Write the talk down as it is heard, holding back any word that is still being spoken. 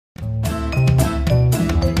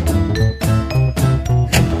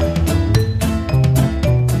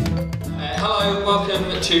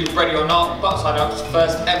to Bready or Not, but Standup's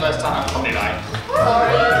first ever stand-up comedy night.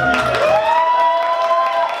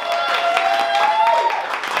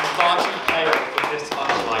 And far too pale for this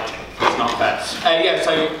much lighting. It's not fair. Yeah,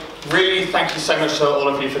 so really thank you so much to all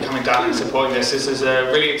of you for coming down and supporting this. This is a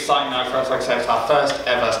really exciting night for us. Like I said, it's our first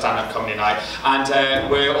ever stand-up comedy night. And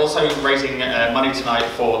we're also raising money tonight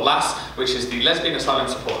for LAS, which is the Lesbian Asylum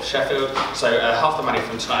Support of Sheffield. So half the money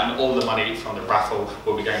from tonight and all the money from the raffle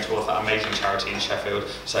will be going towards that amazing charity in Sheffield.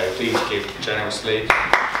 So please give generously.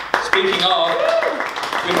 Speaking of,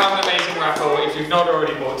 we have an amazing raffle. If you've not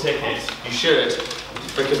already bought tickets, you should,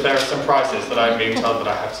 because there are some prizes that I'm being told that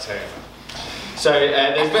I have to tell you. So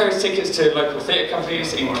there's various tickets to local theatre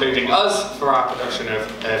companies, including us, for our production of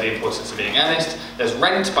The Importance of Being Earnest. There's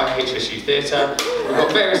Rent by HSU Theatre. We've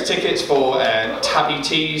got various tickets for Tabby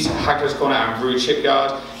Teas, Haggler's Corner and Rude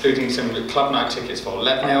Shipyard, including some club night tickets for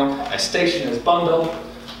Lebanon, a Stationer's Bundle,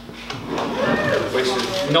 which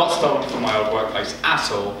is not stolen from my old workplace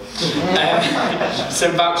at all.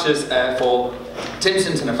 Some vouchers for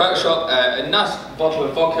Timson's and a photo shop, a nice bottle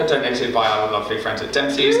of vodka donated by our lovely friends at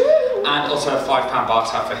Dempsey's, and also a £5 bar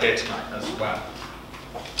tab for here tonight as well.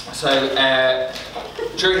 So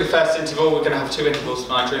during the first interval, we're going to have 2 intervals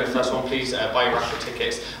tonight. During the first one, please buy your raffle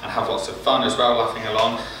tickets and have lots of fun as well, laughing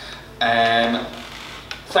along.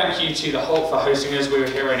 Thank you to the Hulk for hosting us. We were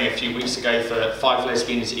here only a few weeks ago for 5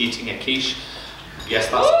 lesbians eating a quiche. Yes,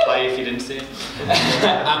 that's a play if you didn't see it.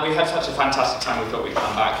 And we had such a fantastic time, we thought we'd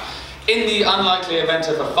come back. In the unlikely event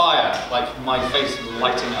of a fire, like my face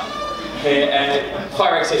lighting up here,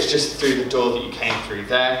 fire exit is just through the door that you came through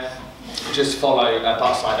there. Just follow a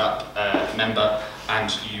Bar Side Up member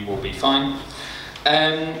and you will be fine.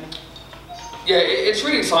 Yeah, it's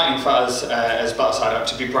really exciting for us as Bar Side Up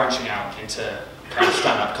to be branching out into kind of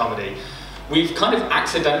stand-up comedy. We've kind of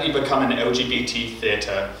accidentally become an LGBT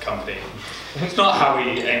theatre company. It's not how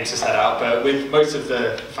we aim to set out, but with most of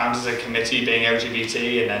the founders of the committee being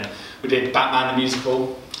LGBT, and then we did Batman the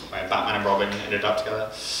musical, where Batman and Robin ended up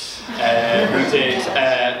together. We did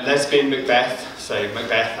Lesbian Macbeth, so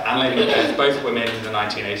Macbeth and Lady Macbeth, both women in the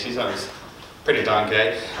 1980s. That was pretty darn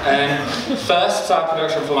gay. First, our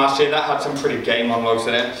production from last year, that had some pretty gay monologues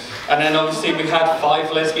in it. And then obviously we had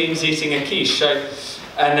 5 lesbians eating a quiche. So,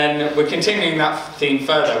 and then we're continuing that theme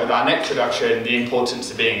further with our next production, The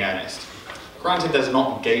Importance of Being Earnest. Granted, there's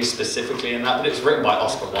not gay specifically in that, but it's written by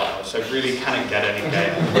Oscar Wilde, so really can it get any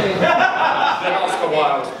gayer than Oscar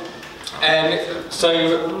Wilde?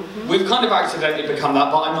 So we've kind of accidentally become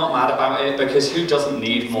that, but I'm not mad about it, because who doesn't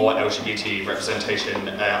need more LGBT representation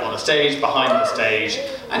on the stage, behind the stage,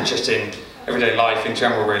 and just in everyday life in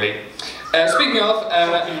general, really. Speaking of,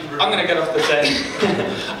 I'm going to get off the stage.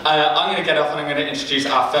 I'm going to get off and I'm going to introduce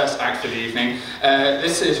our first act for the evening.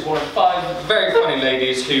 This is one of 5 very funny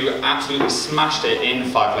ladies who absolutely smashed it in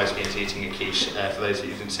 5 Lesbians Eating a Quiche, for those of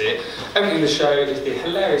you who didn't see it. Opening the show is the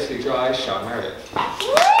hilariously dry Sean Meredith.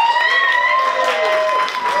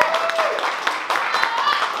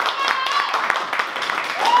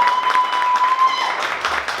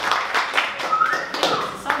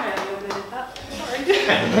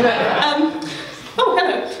 Oh,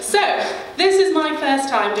 hello. So, this is my first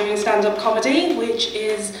time doing stand-up comedy, which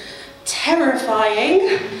is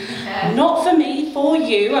terrifying. Not for me, for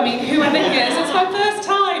you. I mean, whoever it is, it's my first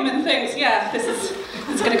time and thinks, yeah, this is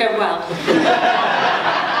going to go well.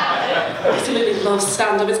 I absolutely love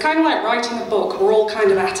stand-up. It's kind of like writing a book. We're all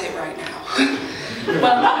kind of at it right now.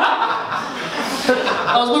 Well,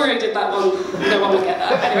 I was worried that no one would get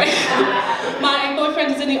that. Anyway, my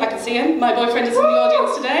boyfriend is I can see him. My boyfriend is in the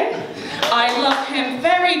audience today. I love him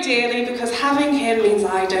very dearly because having him means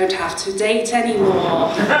I don't have to date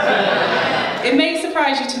anymore. It may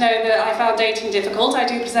surprise you to know that I found dating difficult. I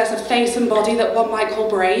do possess a face and body that one might call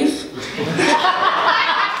brave.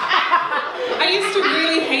 I used to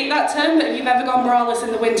really hate that term, but if you've ever gone braless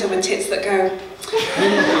in the winter with tits that go,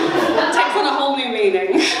 it takes on a whole new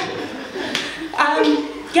meaning.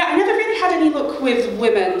 Yeah, I never really had any luck with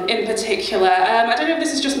women in particular. I don't know if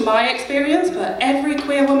this is just my experience, but every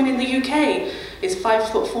queer woman in the UK is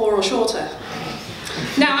 5'4" or shorter.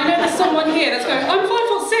 Now, I know there's someone here that's going, I'm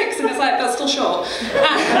 5'6", and it's like, that's still short.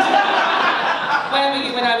 Where were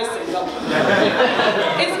you when I was single?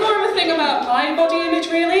 It's more of a thing about my body image,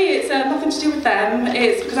 really. It's nothing to do with them.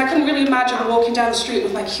 It's because I couldn't really imagine walking down the street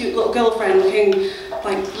with my cute little girlfriend looking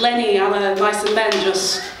like Lenny a la Mice and Men,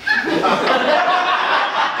 just...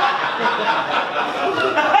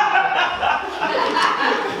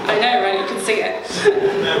 I know, right? You can see it.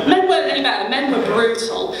 Men weren't any better, men were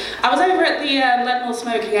brutal. I was over at the Leadenhall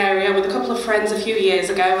smoking area with a couple of friends a few years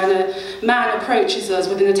ago, and a man approaches us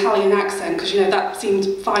with an Italian accent, because you know that seemed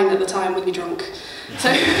fine at the time when you're drunk. So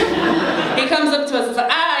he comes up to us and says,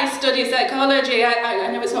 I study psychology. I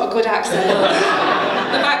know it's not a good accent, but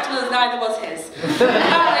the fact was neither was his.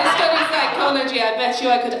 I study psychology. I bet you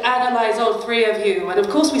I could analyse all three of you. And of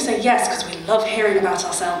course we say yes, because we love hearing about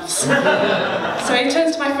ourselves. So he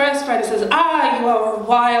turns to my first friend and says, you are a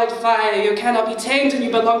wildfire. You cannot be tamed and you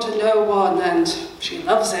belong to no one. And she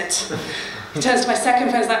loves it. He turns to my second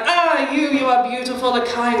friend and says, you are beautiful, a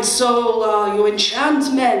kind soul. You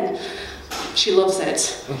enchant men. She loves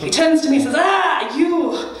it. He turns to me and says,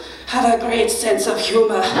 you have a great sense of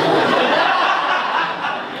humour.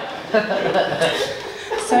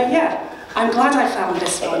 So yeah, I'm glad I found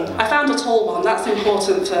this one. I found a tall one, that's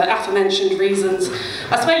important for aforementioned reasons.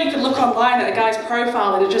 I swear you can look online at a guy's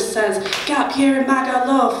profile and it just says, gap year in MAGA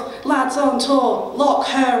love, lads on tour, lock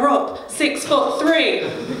her up, 6'3".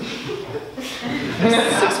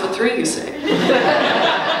 6'3", you say?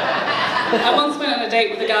 I once went on a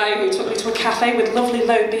date with a guy who took me to a cafe with lovely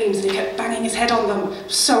low beams and he kept banging his head on them.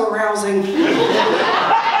 So arousing.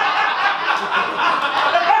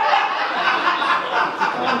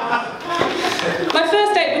 My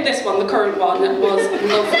first date with this one, the current one, was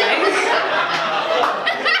lovely.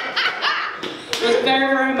 It was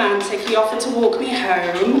very romantic. He offered to walk me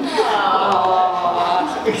home.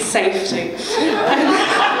 Aww, safety.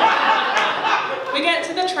 We get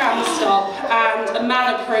to the tram stop and a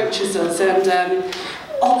man approaches us and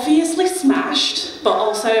obviously smashed, but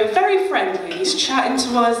also very friendly. He's chatting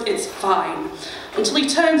to us, it's fine. Until he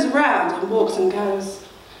turns around and walks and goes,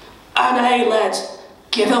 "An A-led,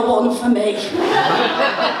 give her one for me."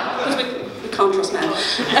 Because we can't trust men.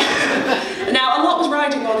 Now, a lot was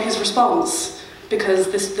riding on his response, because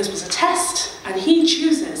this was a test, and he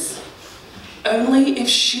chooses only if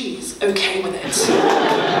she's okay with it.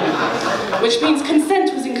 Which means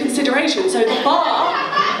consent was in consideration, so the bar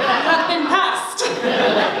had been passed.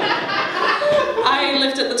 I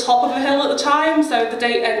lived at the top of a hill at the time, so the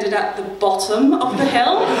date ended at the bottom of the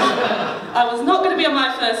hill. I was not going to be on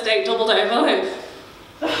my first date doubled over.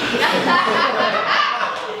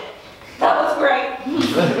 That was great.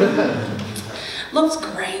 Love's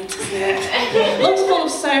great, isn't it? Love's full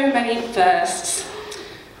of so many firsts.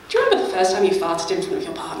 Do you remember the first time you farted in front of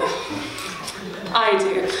your partner? I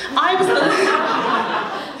do.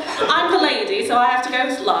 I'm the lady, so I have to go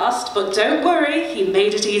last, but don't worry, he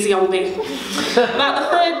made it easy on me. About the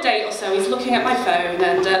third date or so, he's looking at my phone,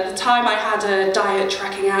 and at the time I had a diet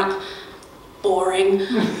tracking app. Boring.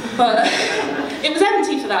 But it was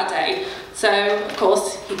empty for that day. So, of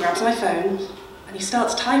course, he grabs my phone, and he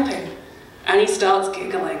starts typing. And he starts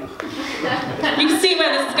giggling. You can see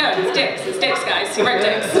where this is going. It's dicks, guys. He wrote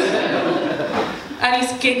dicks. And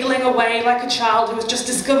he's giggling away like a child who has just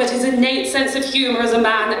discovered his innate sense of humour as a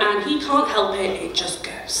man, and he can't help it, it just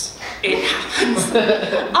goes. It happens.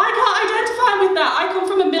 I can't identify with that. I come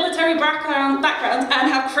from a military background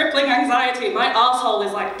and have crippling anxiety. My arsehole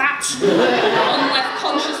is like that, unless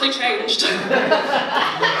consciously changed.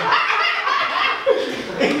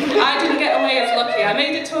 I didn't get away as lucky. I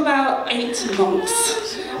made it to about 8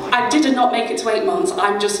 months. I did not make it to 8 months.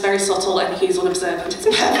 I'm just very subtle and he's unobservant. It's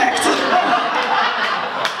perfect.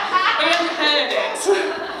 We haven't heard it.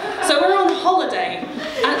 So we're on holiday,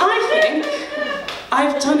 and I think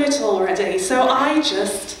I've done it already, so I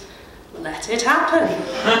just let it happen.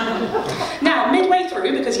 Now, midway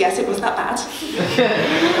through, because yes, it was that bad,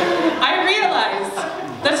 I realised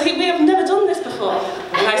that we have never done this before,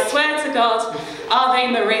 and I swear to God,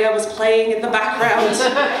 Ave Maria was playing in the background.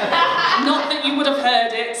 Not that you would have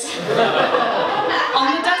heard it.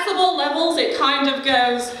 On the decibel levels, it kind of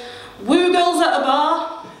goes, woo girls at a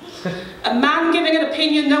bar, a man giving an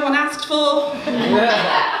opinion no one asked for,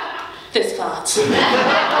 this fart.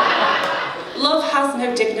 Love has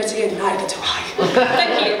no dignity and neither do I.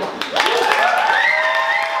 Thank you.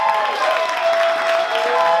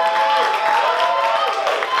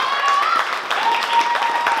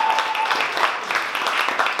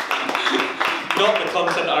 Not the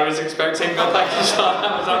content I was expecting, but thank you, Sean.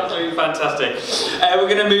 That was absolutely fantastic. We're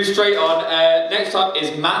going to move straight on. Next up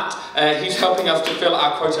is Matt. He's helping us to fill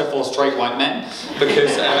our quota for straight white men,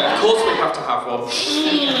 because of course we have to have one.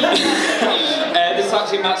 This is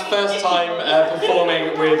actually Matt's first time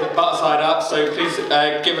performing with Butt Side Up, so please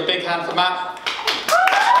give a big hand for Matt.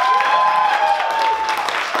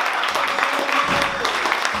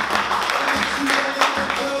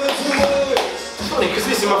 Because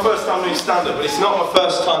this is my first time doing stand-up, but it's not my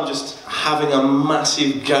first time just having a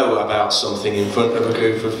massive go about something in front of a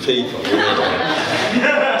group of people.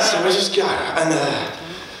 So we just go, and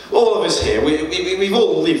all of us here, we've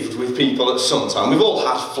all lived with people at some time. We've all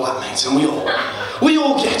had flatmates, and we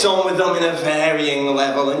all get on with them in a varying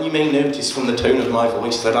level. And you may notice from the tone of my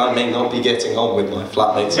voice that I may not be getting on with my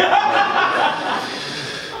flatmates.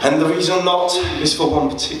 And the reason not is for one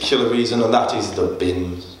particular reason, and that is the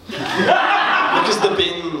bins. Because the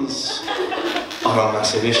bins are a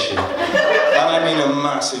massive issue. And I mean a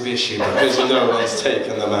massive issue, because no one's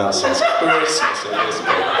taken them out since Christmas at this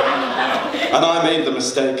point. And I made the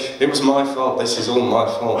mistake. It was my fault. This is all my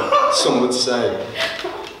fault, some would say.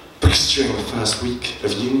 Because during the first week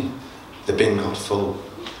of uni, the bin got full.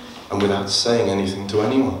 And without saying anything to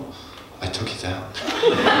anyone, I took it out.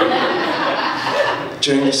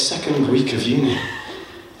 During the second week of uni,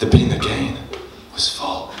 the bin again was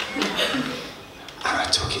full. And I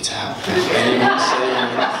took it out without anyone saying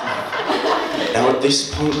anything. Now at this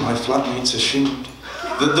point, my flatmates assumed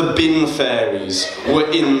that the bin fairies were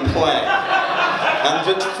in play. And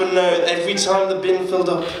that for every time the bin filled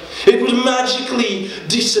up, it would magically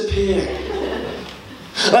disappear.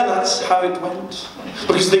 And that's how it went.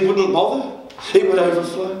 Because they wouldn't bother. It would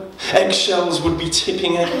overflow. Eggshells would be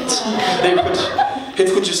tipping out.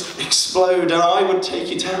 It would just explode, and I would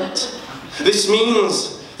take it out. This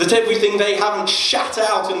means that everything they haven't shat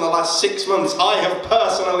out in the last 6 months, I have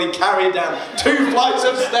personally carried down 2 flights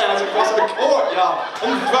of stairs across the courtyard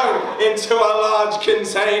and thrown into a large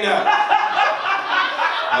container.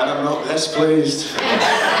 And I'm not less pleased.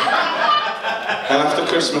 And after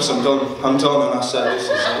Christmas, I'm done, and I say, this is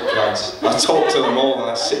it, lads. I talk to them all, and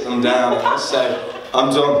I sit them down, and I say, I'm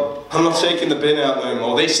done. I'm not taking the bin out no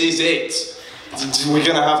more. This is it. We're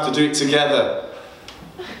going to have to do it together.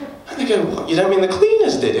 And they go, what? You don't mean the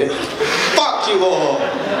cleaners did it? Fuck you all!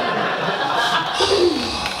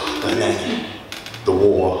 And then, the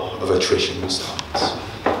war of attrition starts.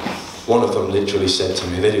 One of them literally said to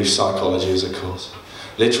me, they do psychology as a course,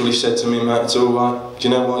 literally said to me, mate, it's alright. Do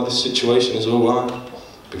you know why this situation is alright?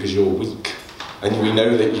 Because you're weak. And we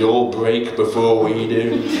know that you'll break before we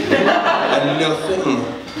do. And nothing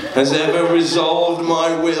has ever resolved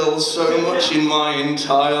my will so much in my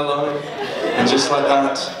entire life. And just like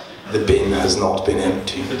that, the bin has not been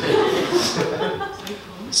emptied.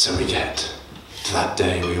 So we get to that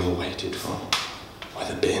day we all waited for, where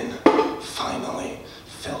the bin finally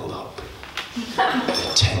filled up.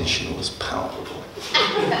 The tension was palpable.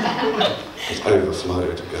 It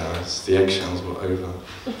overflowed, guys. The eggshells were over.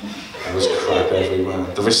 There was crap everywhere.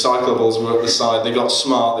 The recyclables were at the side. They got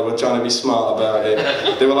smart. They were trying to be smart about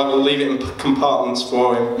it. They were like, we'll leave it in compartments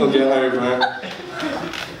for him. He'll get over it.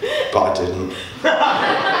 But I didn't.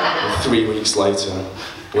 And 3 weeks later,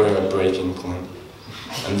 we're at breaking point.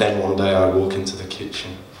 And then one day I walk into the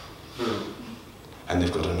kitchen. And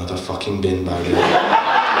they've got another fucking bin bag in it.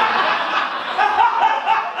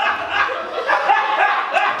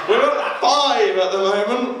 At the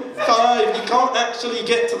moment, 5. You can't actually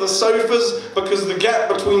get to the sofas because the gap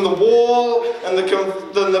between the wall and the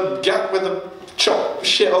gap with the chop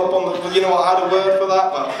shit up on the, you know, I had a word for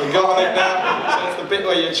that, but I've forgotten it now. So it's the bit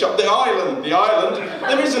where you chop the island,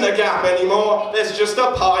 there isn't a gap anymore, there's just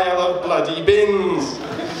a pile of bloody bins.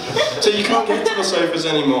 So you can't get to the sofas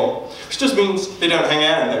anymore, which just means they don't hang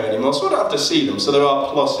out in there anymore, so I don't have to see them, so there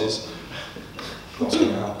are pluses. What's going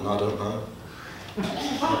to happen, I don't know.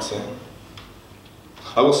 That's it.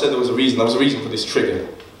 I will say there was a reason for this trigger.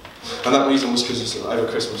 And that reason was because over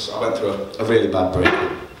Christmas I went through a really bad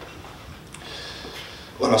breakup.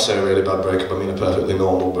 When I say a really bad breakup, I mean a perfectly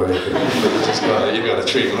normal breakup. You've got to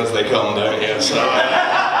treat them as they come, don't you? So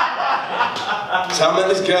I met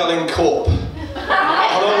this girl in Corp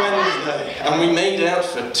on a Wednesday, and we made out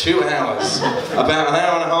for 2 hours. About an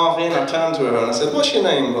hour and a half in, I turned to her and I said, what's your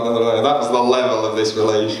name, by the way? That was the level of this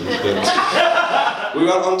relationship. We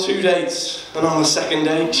went on 2 dates, and on the second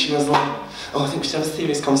date, she was like, oh, I think we should have a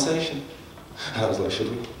serious conversation. And I was like, should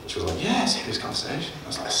we? She was like, yeah, serious conversation. I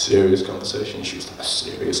was like, a serious conversation? She was like, a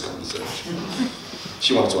serious conversation.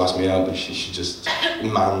 She wanted to ask me out, but she just,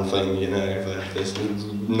 man thing, you know, there's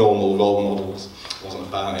normal role models. It wasn't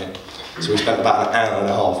about it. So we spent about an hour and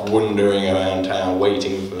a half wandering around town,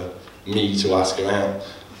 waiting for me to ask her out.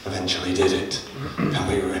 Eventually did it, and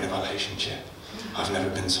we were in a relationship. I've never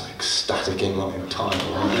been so ecstatic in my entire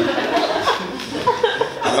life.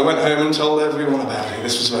 And I went home and told everyone about it.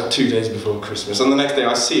 This was about 2 days before Christmas. And the next day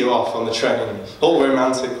I see her off on the train, all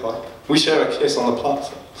romantic like. We share a kiss on the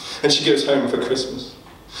platform. And she goes home for Christmas.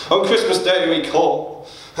 On Christmas Day we call.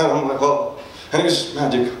 And I'm like, well, and it was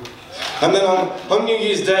magical. And then on New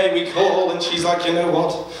Year's Day we call and she's like, you know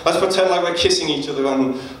what? Let's pretend like we're kissing each other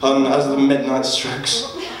as the midnight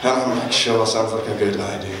strikes. And I'm like, sure, sounds like a good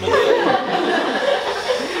idea.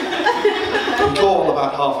 We call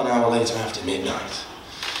about half an hour later after midnight.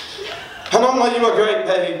 And I'm like, you were great,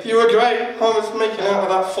 babe. You were great. I was making out with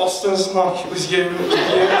that Foster's like it was you.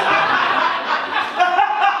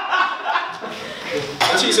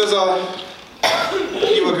 And she says,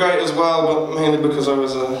 you were great as well, but mainly because I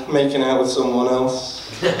was making out with someone else.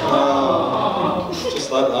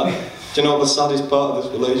 Just like that. Do you know what the saddest part of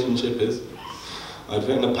this relationship is? I'd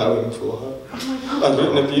written a poem for her. I'd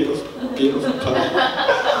written a beautiful, beautiful poem.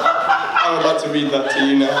 I would like to read that to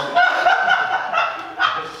you now.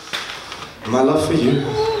 My love for you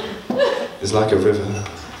is like a river,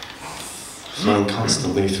 flowing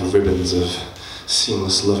constantly through ribbons of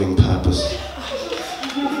seamless loving purpose.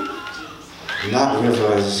 And that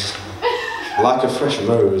river is like a fresh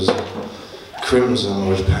rose, crimson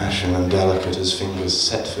with passion and delicate as fingers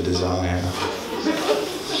set for desire.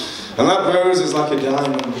 And that rose is like a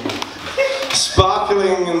diamond,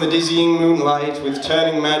 sparkling in the dizzying moonlight with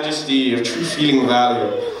turning majesty of true feeling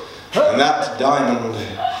value. And that diamond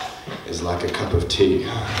is like a cup of tea,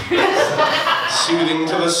 soothing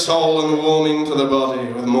to the soul and warming to the body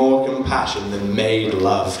with more compassion than made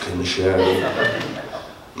love can show.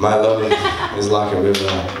 My love is like a river,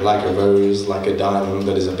 like a rose, like a diamond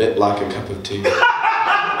that is a bit like a cup of tea.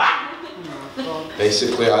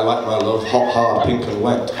 Basically, I like my love hot, hard, pink and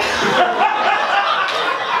wet. And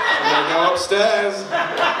I go upstairs.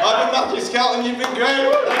 I've been Matthew Scout and you've been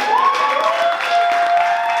great.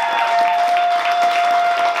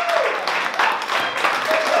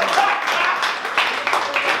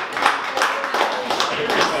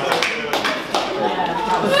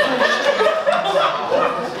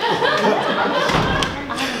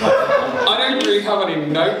 Have any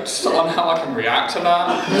notes on how I can react to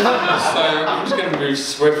that, so I'm just going to move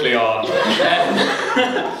swiftly on.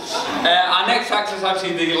 Our next act is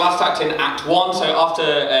actually the last act in Act 1, so after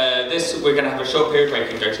this we're going to have a short period where you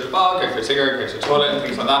can go to the bar, go for a cigarette, go to the toilet and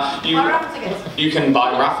things like that. You can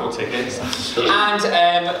buy raffle tickets.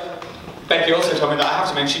 And Becky also told me that I have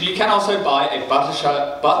to mention you can also buy a butter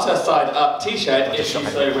side up t-shirt if you so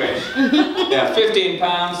wish. Yeah,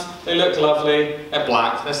 £15, they look lovely, they're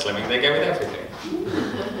black, they're slimming, they go with everything.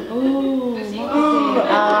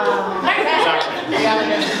 Exactly.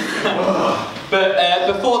 But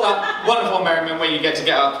before that wonderful merriment where you get to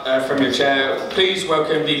get up from your chair, please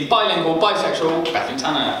welcome the bilingual, bisexual Bethany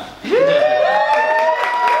Tanner.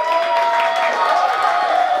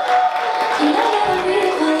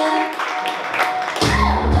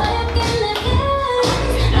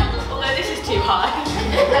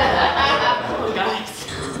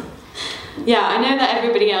 Yeah, I know that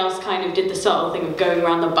everybody else kind of did the subtle thing of going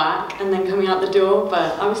around the back and then coming out the door,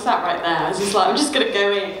 but I was sat right there. I was just like, I'm just going to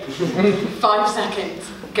go in 5 seconds,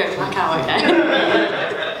 go back out again.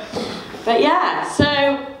 But yeah,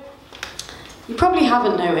 so you probably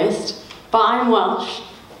haven't noticed, but I'm Welsh.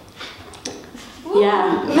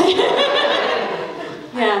 Yeah.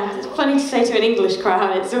 Yeah, it's funny to say to an English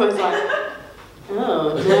crowd, it's always like,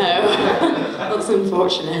 oh no, that's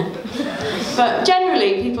unfortunate. But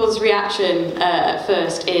generally, people's reaction at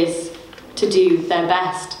first is to do their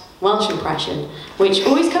best Welsh impression, which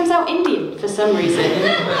always comes out Indian for some reason. And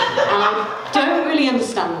I don't really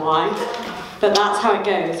understand why, but that's how it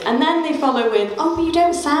goes. And then they follow with, oh, but you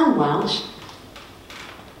don't sound Welsh.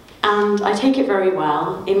 And I take it very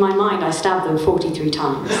well. In my mind, I stab them 43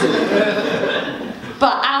 times.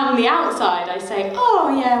 But out on the outside, I say, oh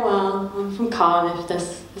yeah, well, I'm from Cardiff,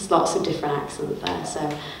 there's lots of different accents there, so.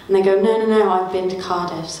 And they go, no, I've been to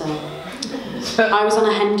Cardiff, so. I was on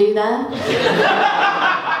a hen do there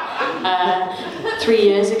 3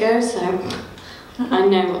 years ago, so I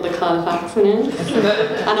know what the Cardiff accent is.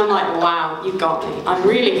 And I'm like, wow, you got me. I'm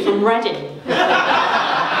really from Reading.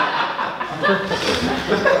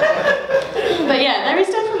 But yeah, there is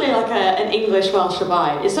definitely like an English-Welsh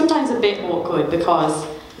divide. It's sometimes a bit awkward because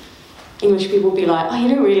English people will be like, oh, you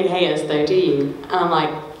don't really hate us though, do you? And I'm like,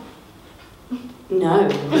 no.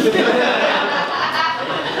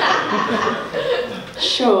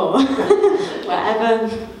 Sure. Whatever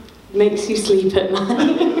makes you sleep at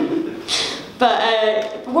night.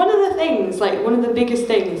 But one of the things, like one of the biggest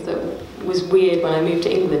things that was weird when I moved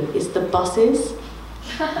to England is the buses.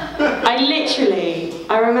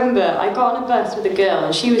 I remember I got on a bus with a girl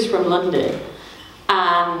and she was from London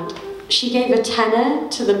and she gave a tenner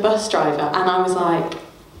to the bus driver and I was like,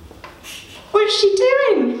 what is she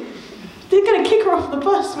doing? They're going to kick her off the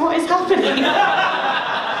bus, what is happening?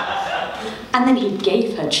 And then he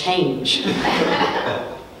gave her change.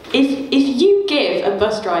 if you give a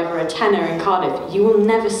bus driver a tenner in Cardiff, you will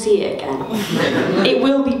never see it again. It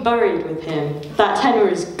will be buried with him. That tenner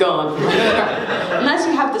is gone. Unless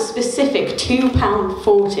you have the specific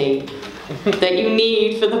 £2.40 that you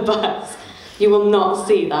need for the bus, you will not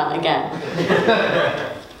see that again.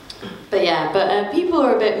 But yeah, people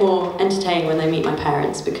are a bit more entertaining when they meet my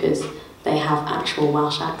parents because they have actual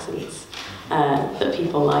Welsh accents that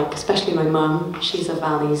people like, especially my mum. She's a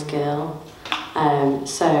Valleys girl.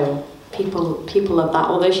 So people love that,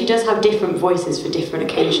 although she does have different voices for different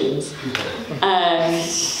occasions.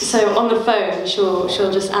 So on the phone,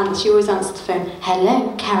 she'll just answer, she always answers the phone,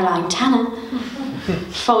 "Hello, Caroline Tanner,"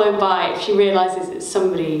 followed by, if she realises it's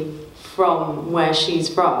somebody from where she's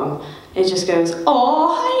from, it just goes,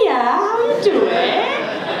 "Oh, hiya, how you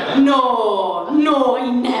doing?" No, I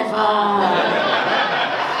never.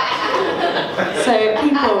 So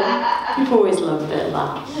people always love a bit of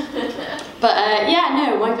that. But yeah,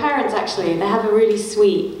 no, my parents actually, they have a really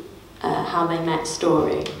sweet how they met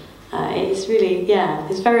story. It's really, yeah,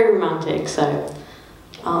 it's very romantic, so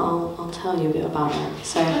I'll tell you a bit about it.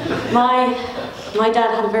 So my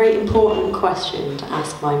dad had a very important question to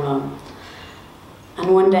ask my mum.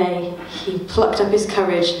 And one day he plucked up his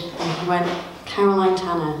courage and he went, "Caroline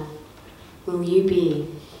Tanner, will you be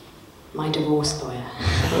my divorce lawyer?"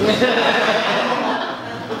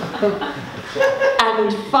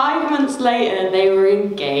 And 5 months later, they were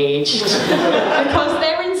engaged. Because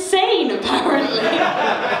they're insane, apparently.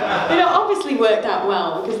 It obviously worked out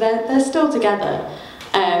well, because they're still together.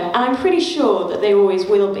 And I'm pretty sure that they always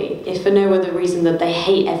will be, if for no other reason that they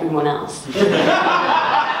hate everyone else. And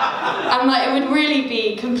like, it would really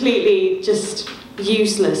be completely just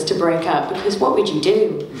useless to break up, because what would you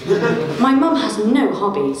do? My mum has no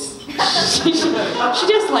hobbies. She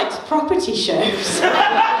just likes property shows.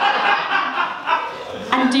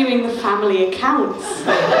 And doing the family accounts.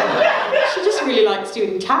 She just really likes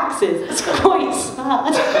doing taxes. It's quite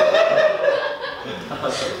sad.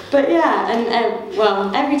 But yeah, and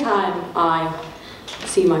well, every time I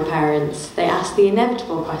see my parents, they ask the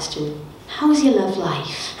inevitable question, "How's your love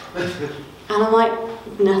life?" And I'm like,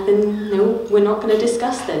 "Nothing, no, we're not going to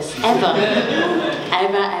discuss this, ever."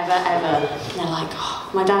 Ever. And they're like, oh,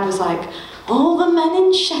 my dad was like, "All the men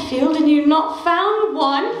in Sheffield and you've not found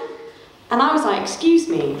one?" And I was like, "Excuse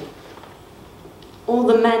me, all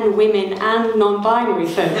the men, women and non-binary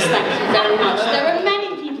folks, thank you very much. There are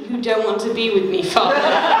many people who don't want to be with me, Father."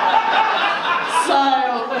 So,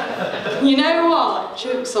 you know what?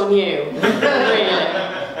 Joke's on you, really.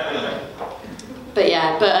 But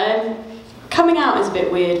yeah, coming out is a bit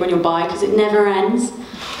weird when you're bi, because it never ends.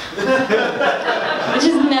 It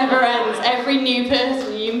just never ends. Every new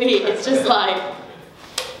person you meet, it's just like,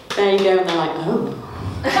 there you go, and they're like, "Oh."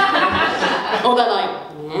 Or they're like,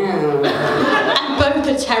 "Yeah." And both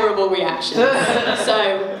are terrible reactions. So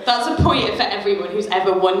that's a pointer for everyone who's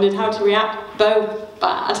ever wondered how to react. Both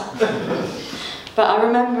bad. But I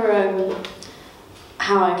remember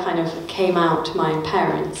how I kind of came out to my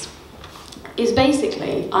parents. Is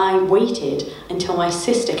basically, I waited until my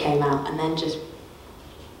sister came out and then just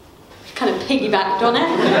kind of piggybacked on it.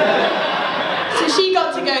 So she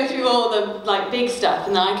got to go through all the like big stuff,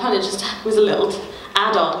 and then I kind of just was a little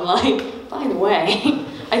add-on, like, by the way,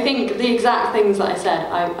 I think the exact things that I said,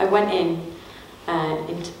 I went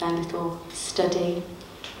into their little study.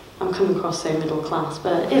 I'm coming across so middle class,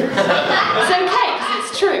 but it's okay, because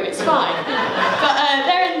it's true, it's fine. But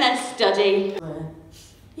they're in their study.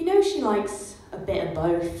 You know, she likes a bit of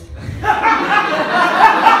both.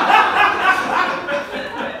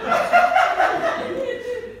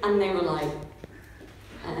 And they were like,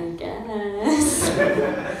 "I guess."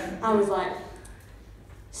 I was like,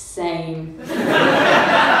 "Same."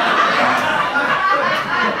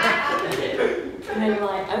 And they were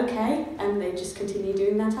like, "Okay," and they just continued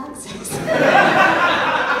doing their taxes.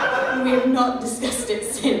 We have not discussed it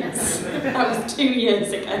since. That was 2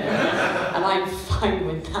 years ago, and I'm fine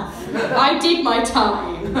with that. I did my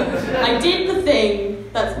time. I did the thing.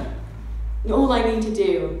 That's all I need to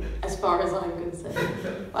do, as far as I'm concerned.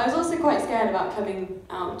 But I was also quite scared about coming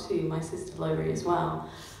out to my sister Laurie as well,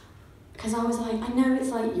 because I was like, I know it's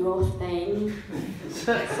like your thing,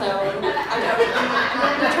 so I'm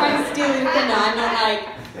trying to steal your thing. I'm not like,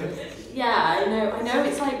 yeah, I know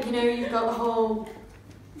it's like, you know, you've got the whole,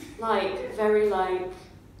 like, very like,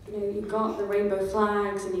 you know, you've got the rainbow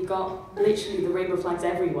flags, and you've got literally the rainbow flags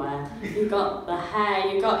everywhere. You've got the hair,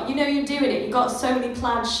 you've got, you know, you're doing it, you've got so many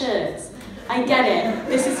plaid shirts. I get it,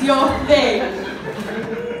 this is your thing.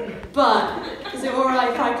 But is it alright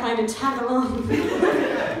if I kind of tag along?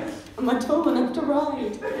 Am I tall enough to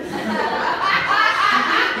ride?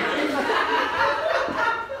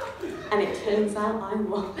 And it turns out I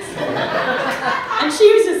was. And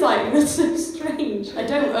she was just like, that's so strange. I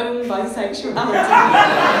don't own bisexuality.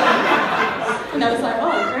 And I was like,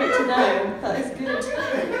 oh, great to know. That is good.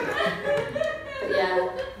 But yeah,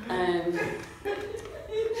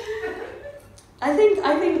 I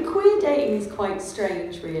think queer dating is quite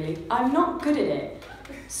strange, really. I'm not good at it.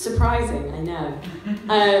 Surprising, I know.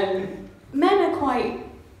 Men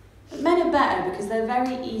are better because they're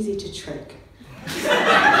very easy to trick.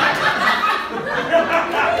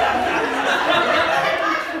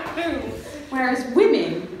 Whereas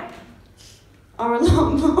women are a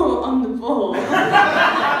lot more on the ball.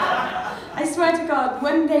 I swear to God,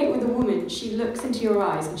 one date with a woman, she looks into your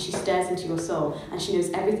eyes and she stares into your soul and she knows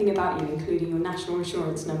everything about you, including your national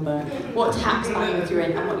insurance number, what tax bandwidth you're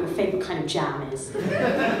in, and what your favourite kind of jam is.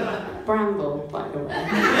 Bramble, by the way.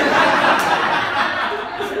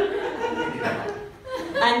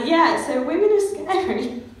 And yeah, so women are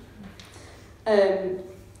scary.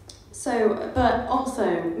 But also,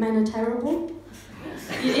 men are terrible.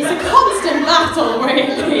 It's a constant battle,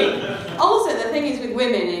 really. Also, the thing is with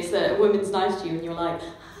women is that a woman's nice to you and you're like,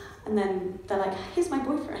 and then they're like, here's my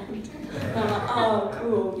boyfriend. And I'm like, oh,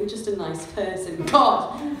 cool, you're just a nice person.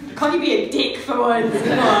 God, can't you be a dick for once?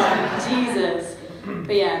 Come on, Jesus.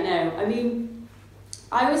 But yeah, no, I mean,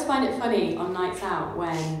 I always find it funny on nights out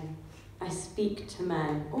when I speak to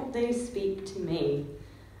men, or they speak to me,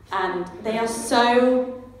 and they are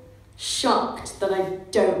so shocked that I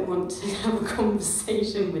don't want to have a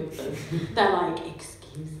conversation with them. They're like,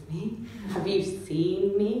 excuse me, have you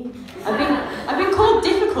seen me? I've been called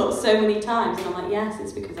difficult so many times, and I'm like, yes,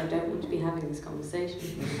 it's because I don't want to be having this conversation.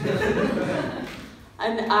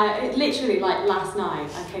 And literally, like last night,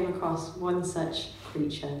 I came across one such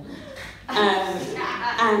creature,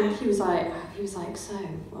 and he was like, so,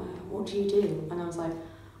 what do you do? And I was like,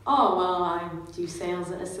 oh, well, I do sales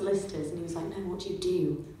at a solicitor's. And he was like, no, what do you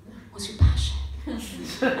do? What's your passion?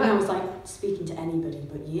 And I was like, speaking to anybody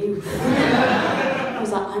but you. I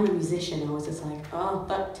was like, I'm a musician. I was just like, oh,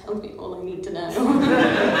 that tells me all I need to know.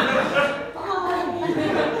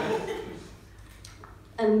 Bye.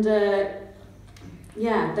 And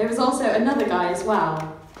yeah, there was also another guy as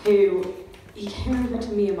well who, he came over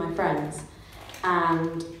to me and my friends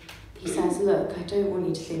and he says, look, I don't want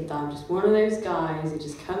you to think that I'm just one of those guys who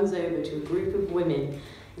just comes over to a group of women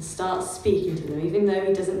and starts speaking to them, even though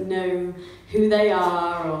he doesn't know who they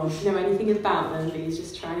are or know anything about them, but he's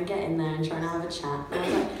just trying to get in there and trying to have a chat. And I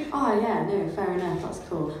was like, oh yeah, no, fair enough, that's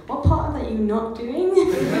cool. What part of that are you not doing? He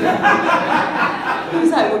was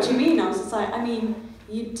like, what do you mean? I was just like, I mean,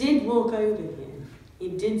 you did walk over here.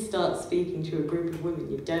 You did start speaking to a group of women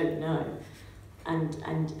you don't know. And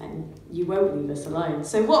you won't leave us alone.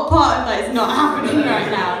 So what part of that is not happening right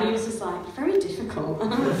now? And he was just like, very difficult.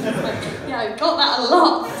 And I was just like, yeah, I got that a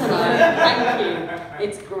lot tonight. Thank you.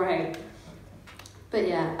 It's great. But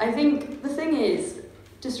yeah, I think the thing is,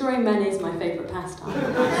 destroying men is my favourite pastime.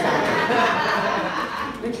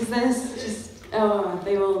 Because there's just,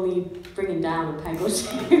 they all need bringing down a peg or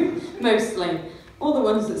two, mostly. All the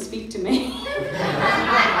ones that speak to me.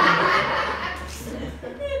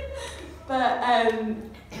 But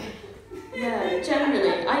yeah, generally,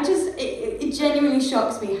 it genuinely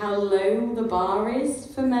shocks me how low the bar is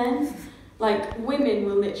for men. Like, women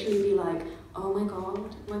will literally be like, oh my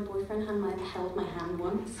God, my boyfriend held my hand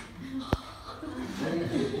once.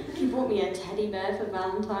 He bought me a teddy bear for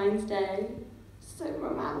Valentine's Day. So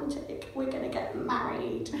romantic, we're gonna get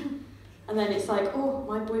married. And then it's like, oh,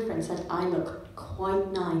 my boyfriend said I look quite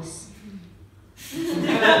nice. And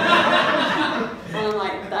I'm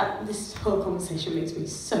like, this whole conversation makes me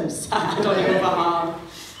so sad on your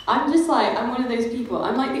behalf. I'm just like, I'm one of those people.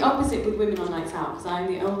 I'm like the opposite with women on nights out, because I'm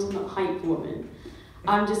the ultimate hype woman.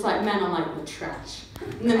 I'm just like, men, I'm like, you're trash.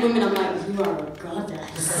 And then women, I'm like, you are a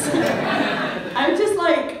goddess. I'm just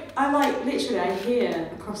like, literally, I hear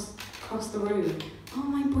across the room, oh,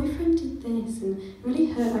 my boyfriend did this, and it really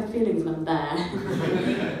hurt my feelings when I'm there.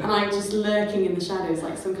 And I'm just lurking in the shadows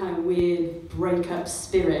like some kind of weird breakup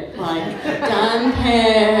spirit, like, damn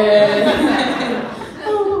him.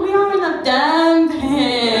 Oh, but we are in love, damn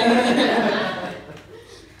him.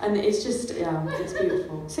 And it's just, yeah, it's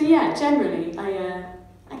beautiful. So yeah, generally,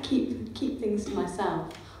 I keep things to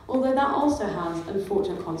myself. Although that also has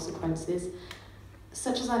unfortunate consequences,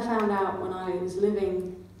 such as I found out when I was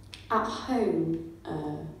living at home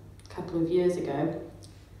a couple of years ago.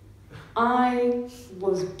 I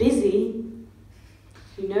was busy,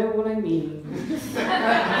 if you know what I mean.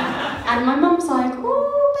 And my mum's like,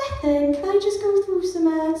 oh, Bethan, can I just go through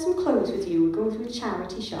some clothes with you? We're going through a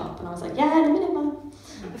charity shop. And I was like, yeah, in a minute, Mum.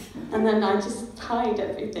 And then I just hide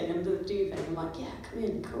everything under the duvet. I'm like, yeah, come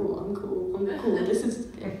in, cool, I'm cool, this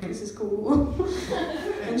is cool.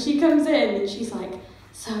 And she comes in and she's like,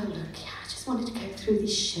 so look, yeah, I just wanted to go through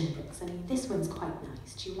these shirts. I mean, this one's quite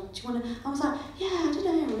nice. Do you want to? I was like, yeah, I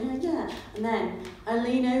don't know, yeah. And then I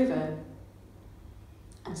lean over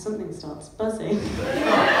and something starts buzzing.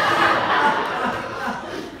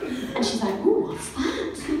 And she's like, ooh, what's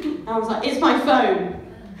that? I was like, it's my phone.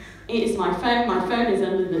 It is my phone is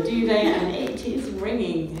under the duvet and it is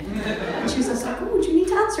ringing. And she was just like, oh, do you need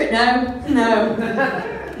to answer it?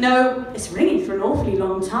 No, it's ringing for an awfully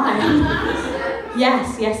long time.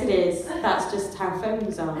 Yes, it is. That's just how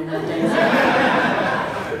phones are nowadays.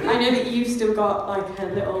 I know that you've still got like a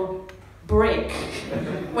little brick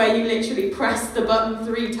where you literally press the button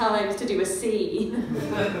 3 times to do a C.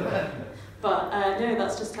 But no,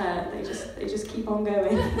 that's just her. They just keep on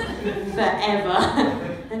going forever.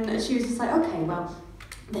 And she was just like, okay, well,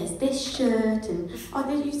 there's this shirt, and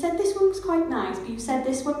you said this one was quite nice, but you said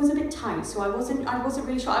this one was a bit tight, so I wasn't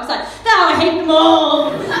really sure. I was like, no, I hate them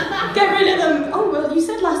all. Get rid of them. Oh well, you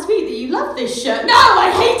said last week that you loved this shirt. No, I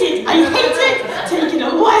hate it. Take it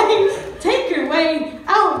away. Take it away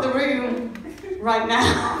out of the room right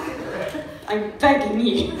now. I'm begging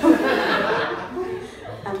you.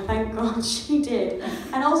 And thank God she did.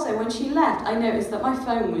 And also, when she left, I noticed that my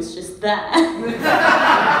phone was just there.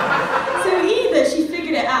 So either she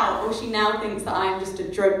figured it out, or she now thinks that I'm just a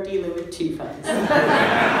drug dealer with 2 phones.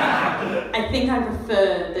 I think I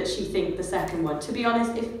prefer that she think the second one. To be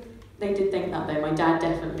honest, if they did think that though, my dad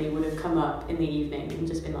definitely would have come up in the evening and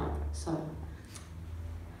just been like, so,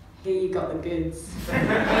 here you got the goods. Do you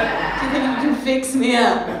think you can fix me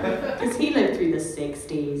up? Because he lived through the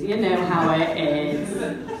 60s, you know how it is.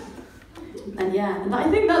 And yeah, and I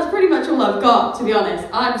think that's pretty much all I've got, to be honest.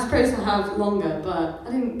 I was supposed to have longer, but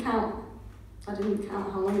I didn't count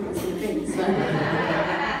how long it was going to be, so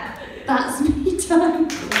that's me done.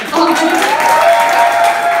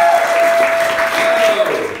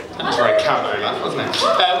 That's very countdown, that wasn't it?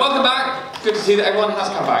 Welcome back. Good to see that everyone has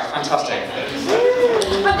come back. Fantastic.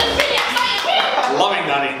 Loving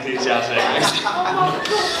that enthusiasm.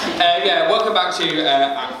 Yeah, welcome back to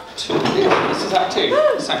Act 2. This is Act 2.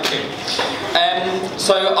 This is Act 2.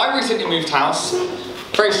 So I recently moved house.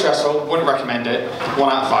 Very stressful. Wouldn't recommend it.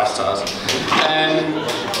 1 out of 5 stars.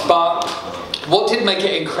 But what did make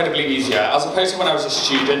it incredibly easier, as opposed to when I was a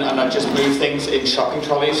student and I'd just move things in shopping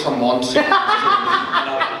trolleys from one supermarket to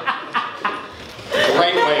another.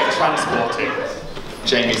 Great way of transporting.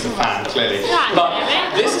 Jamie's the fan, clearly. But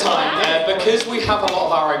this time, because we have a lot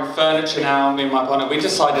of our own furniture now, me and my partner, we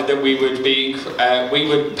decided that we would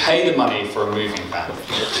pay the money for a moving van.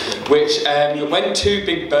 Which, when 2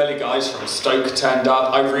 big burly guys from Stoke turned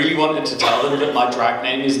up, I really wanted to tell them that my drag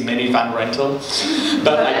name is Minivan Rental,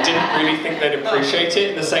 but I didn't really think they'd appreciate it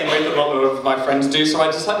in the same way that a lot of my friends do, so I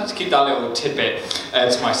decided to keep that little tidbit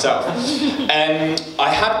to myself. I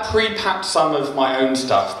had pre-packed some of my own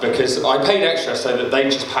stuff because I paid extra so that they'd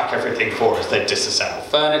just pack everything for us. They'd disassemble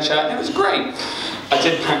furniture, and it was great. I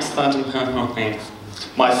did pack stuff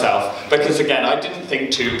myself, because again, I didn't think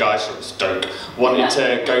 2 guys from Stoke wanted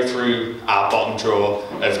to go through our bottom drawer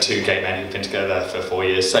of 2 gay men who've been together for 4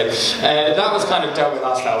 years. So that was kind of dealt with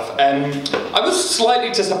ourselves. I was slightly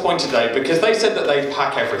disappointed though, because they said that they'd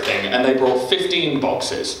pack everything, and they brought 15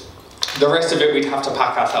 boxes. The rest of it we'd have to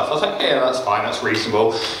pack ourselves. I was like, yeah, that's fine, that's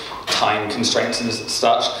reasonable. Time constraints and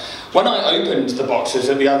such. When I opened the boxes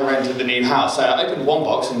at the other end of the new house, I opened one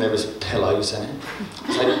box and there was pillows in it. I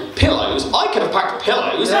was like, pillows? I could have packed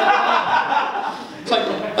pillows. It's like,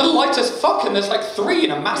 they're light as fuck and there's like 3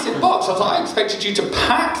 in a massive box. I was like, I expected you to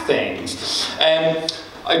pack things.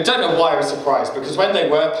 I don't know why I was surprised, because when they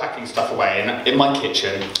were packing stuff away in my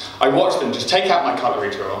kitchen, I watched them just take out my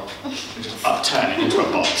cutlery drawer and just upturn it into a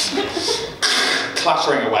box.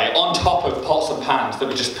 Clattering away, on top of pots and pans that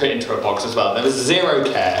were just put into a box as well. There was 0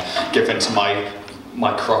 care given to my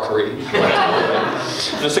crockery.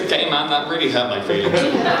 And as a gay man, that really hurt my feelings.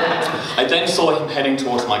 I then saw him heading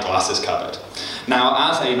towards my glasses cupboard. Now,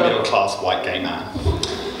 as a middle-class white gay man,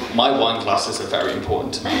 my wine glasses are very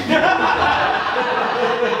important to me.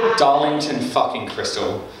 Darlington fucking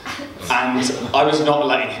crystal. And I was not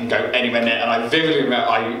letting him go anywhere near, and I vividly remember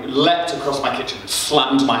I leapt across my kitchen and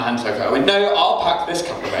slammed my hands over. I went, no, I'll pack this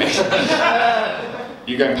cup away.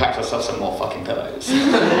 You go and pack yourself some more fucking pillows.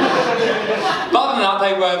 But other than that,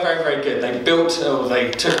 they were very, very good.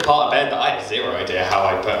 They took apart a bed that I had 0 idea how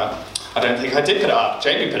I put up. I don't think I did put it up.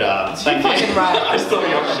 Jamie put it up. Thank you. I saw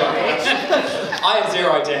your shot. I had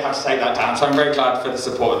 0 idea how to take that down, so I'm very glad for the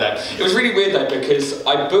support of them. It was really weird though, because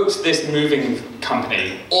I booked this moving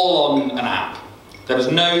company all on an app. There was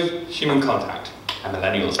no human contact, a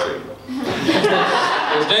millennial's dream.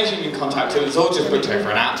 There was no human contact, it was all just booked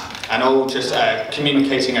over an app, and all just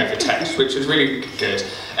communicating over text, which was really good.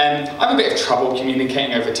 I have a bit of trouble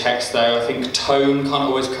communicating over text though. I think tone can't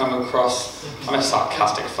always come across. I'm a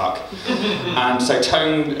sarcastic fuck. And so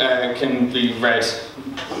tone can be read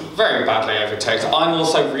very badly over text. I'm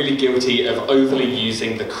also really guilty of overly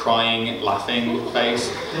using the crying, laughing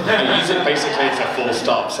face. I use it basically as a full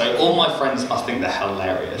stop, so all my friends must think they're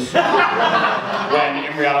hilarious. When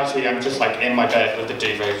in reality I'm just like in my bed with the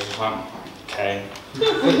duvet, just like, okay,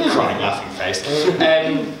 crying, laughing face.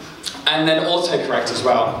 And then autocorrect as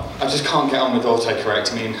well. I just can't get on with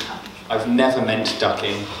autocorrect. I mean, I've never meant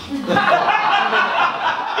ducking in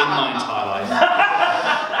my entire life.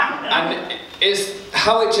 And it's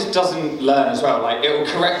how it just doesn't learn as well. Like, it will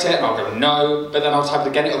correct it and I'll go no, but then I'll type it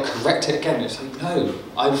again, it'll correct it again. It's like, no,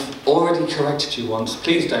 I've already corrected you once,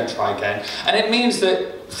 please don't try again. And it means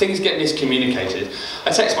that things get miscommunicated. I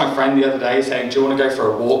texted my friend the other day saying, do you want to go for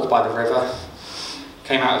a walk by the river?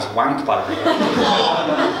 Came out as wank by the river.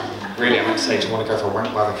 Really, I meant to say, do you want to go for a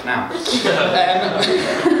wank by the canal?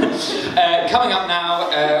 Coming up now,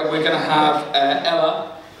 we're going to have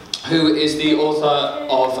Ella, who is the author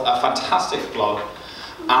of a fantastic blog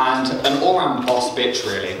and an all-round boss bitch,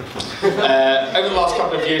 really. Over the last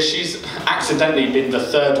couple of years, she's accidentally been the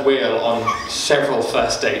third wheel on several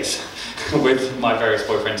first dates with my various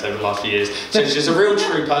boyfriends over the last few years. So she's a real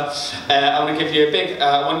trooper. I want to give you a big,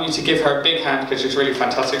 I want you to give her a big hand because she's really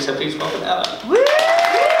fantastic. So please welcome Ella. Woo!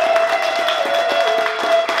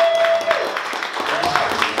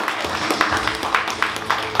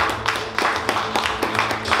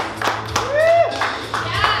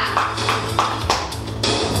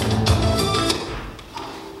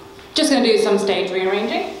 Just going to do some stage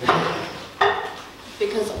rearranging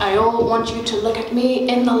because I all want you to look at me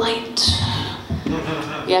in the light.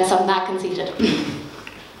 Yes, I'm that conceited.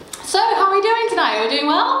 So, how are we doing tonight? Are we doing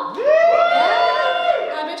well? Yeah.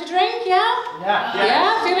 Got a bit to drink? Yeah?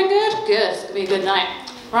 Yeah, feeling good? Good. It's going to be a good night.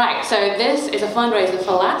 Right, so this is a fundraiser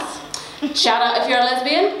for lass. Shout out if you're a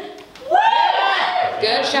lesbian.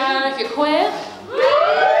 Good. Shout out if you're queer.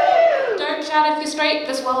 Don't shout if you're straight,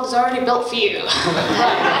 this world is already built for you.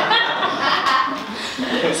 Right.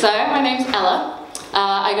 So, my name's Ella.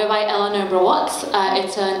 I go by Ella Nobra Watts.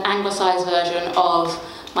 It's an anglicised version of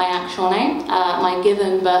my actual name. My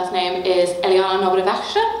given birth name is Eliana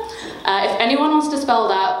Nobra-Vaksha. If anyone wants to spell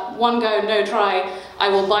that, one go, no try, I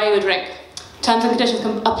will buy you a drink. Terms and conditions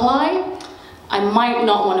can apply. I might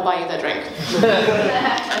not want to buy you the drink.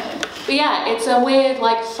 But yeah, it's a weird,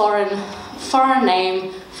 like, foreign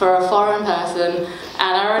name for a foreign person, and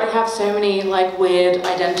I already have so many like weird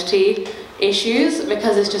identity issues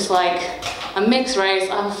because it's just like a mixed race,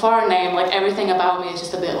 I have a foreign name, like everything about me is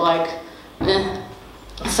just a bit like eh.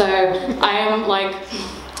 So I'm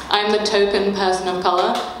the token person of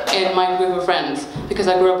colour in my group of friends because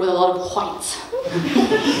I grew up with a lot of whites.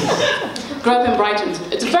 Grew up in Brighton.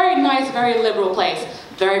 It's a very nice, very liberal place,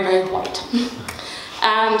 very, very white.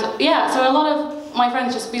 And yeah, so a lot of my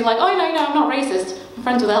friends just be like, oh no, I'm not racist. I'm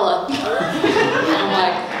friends with Ella. And I'm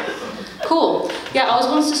like, cool. Yeah, I was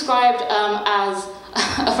once described as,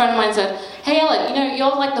 a friend of mine said, hey Ella, you know,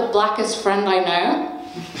 you're like the blackest friend I know.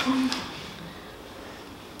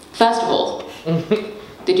 First of all,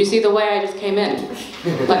 did you see the way I just came in?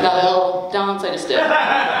 Like that little dance I just did.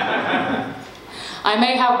 I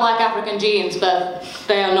may have black African genes, but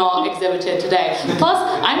they are not exhibited today. Plus,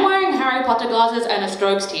 I'm wearing Harry Potter glasses and a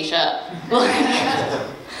Strokes t-shirt.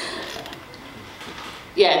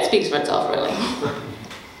 Yeah, it speaks for itself, really.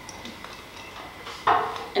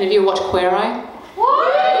 Any of you watch Queer Eye?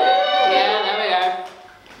 Yeah, there we go.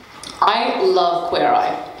 I love Queer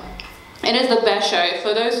Eye. It is the best show.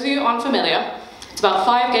 For those of you who aren't familiar, it's about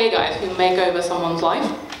 5 gay guys who make over someone's life.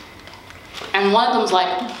 And one of them's like,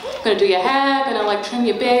 gonna do your hair, gonna like trim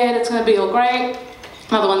your beard, it's gonna be all great.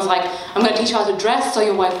 Another one's like, I'm gonna teach you how to dress so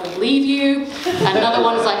your wife won't leave you. And another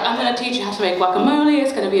one's like, I'm gonna teach you how to make guacamole,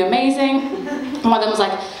 it's gonna be amazing. And one of them's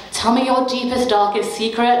like, tell me your deepest, darkest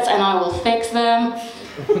secrets and I will fix them.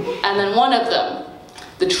 And then one of them,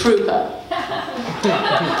 the trooper,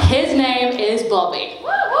 his name is Bobby.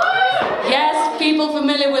 Yes, people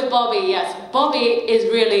familiar with Bobby, yes. Bobby is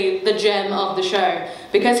really the gem of the show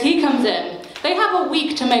because he comes in. They have a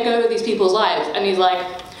week to make over these people's lives and he's like,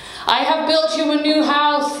 I have built you a new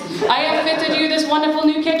house. I have fitted you this wonderful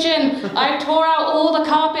new kitchen. I tore out all the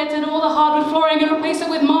carpets and all the hardwood flooring and replaced it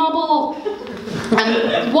with marble.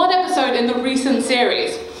 And one episode in the recent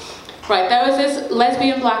series, right, there was this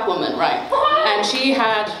lesbian black woman, right? And she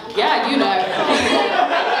had, yeah, you know.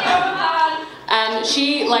 And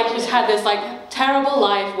she like just had this like terrible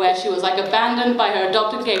life where she was like abandoned by her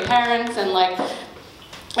adopted gay parents, and like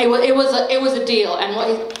it was a deal. And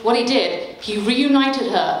what he did, he reunited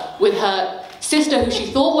her with her sister, who she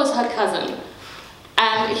thought was her cousin.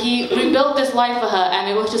 And he rebuilt this life for her, and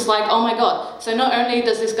it was just like, oh my god. So not only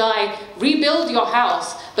does this guy rebuild your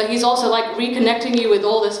house, but he's also like reconnecting you with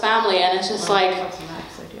all this family, and it's just like,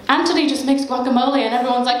 Anthony just makes guacamole, and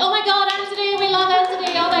everyone's like, oh my god, Anthony, we love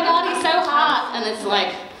Anthony, oh my god, he's so hot. And it's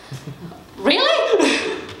like, really?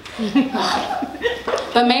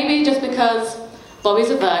 But maybe just because Bobby's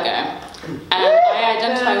a Virgo, and I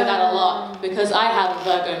identify with that a lot because I have a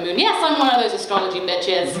Virgo moon. Yes, I'm one of those astrology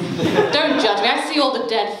bitches. Don't judge me. I see all the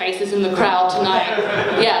dead faces in the crowd tonight.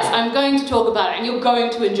 Yes, I'm going to talk about it, and you're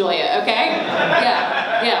going to enjoy it, okay?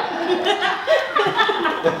 Yeah.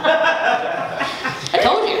 I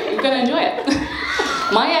told you, you're going to enjoy it.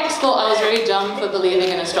 My ex thought I was really dumb for believing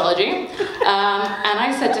in astrology, and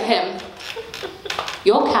I said to him,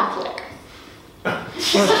 "You're Catholic."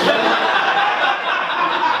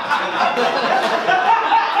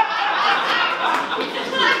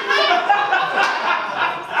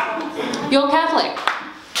 You're Catholic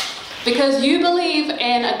because you believe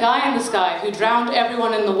in a guy in the sky who drowned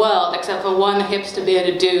everyone in the world except for one hipster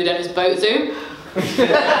bearded dude at his boat zoo.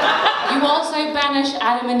 You also banish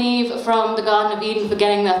Adam and Eve from the Garden of Eden for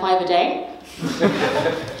getting their 5 a day.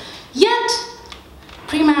 Yet,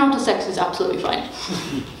 premarital sex is absolutely fine.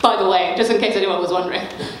 By the way, just in case anyone was wondering.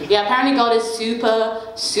 Yeah, apparently God is super,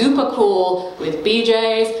 super cool with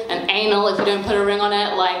BJs and anal if you don't put a ring on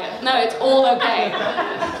it. Like, no, it's all okay.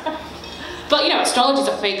 But you know, astrology is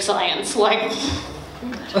a fake science, like...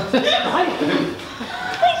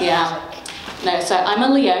 Yeah. No, so I'm a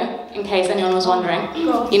Leo, in case anyone was wondering.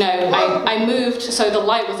 You know, I moved so the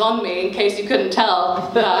light was on me, in case you couldn't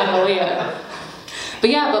tell that I'm a Leo. But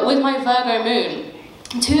yeah, but with my Virgo moon,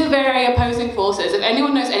 two very opposing forces. If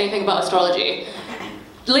anyone knows anything about astrology,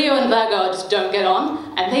 Leo and Virgo just don't get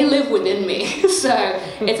on, and they live within me. So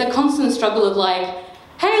it's a constant struggle of like,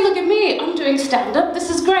 hey, look at me, I'm doing stand-up, this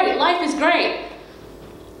is great, life is great.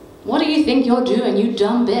 What do you think you're doing, you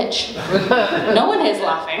dumb bitch? No one here's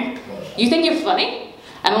laughing. You think you're funny?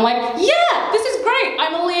 And I'm like, yeah, this is great,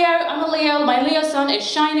 I'm a Leo, my Leo sun is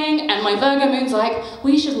shining, and my Virgo moon's like,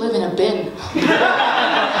 we should live in a bin.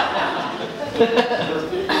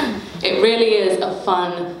 It really is a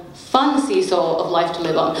fun seesaw of life to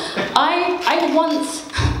live on.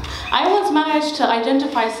 I once managed to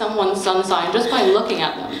identify someone's sun sign just by looking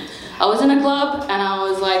at them. I was in a club and I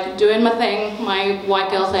was like doing my thing, my white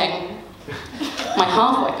girl thing, my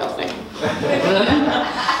half white girl thing.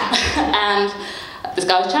 And this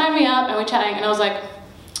guy was chatting me up and we're chatting and I was like,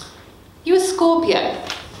 you a Scorpio? And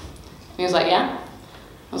he was like, yeah.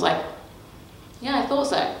 I was like, yeah, I thought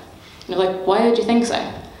so. And he was like, why did you think so?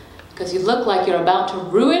 Because you look like you're about to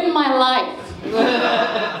ruin my life.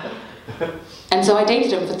 And so I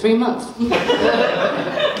dated him for 3 months.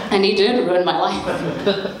 And he did ruin my life.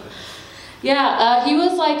 Yeah, he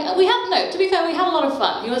was like, to be fair, we had a lot of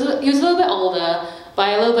fun. He was a little bit older.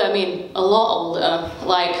 By a little bit, I mean a lot older.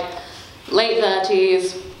 Like, late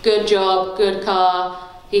 30s, good job, good car.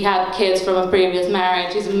 He had kids from a previous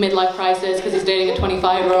marriage. He's in midlife crisis because he's dating a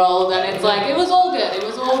 25-year-old. And it's like, it was all good. It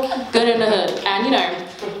was all good in the hood. And you know,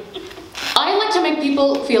 I like to make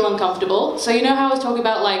people feel uncomfortable. So you know how I was talking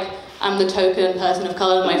about like, I'm the token person of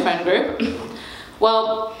colour in my friend group?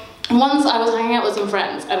 Well, once I was hanging out with some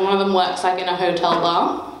friends and one of them works like in a hotel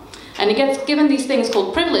bar and he gets given these things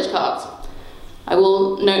called privilege cards. I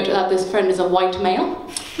will note that this friend is a white male.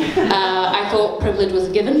 I thought privilege was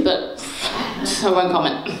a given, but I won't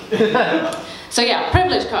comment. So yeah,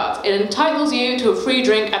 privilege cards. It entitles you to a free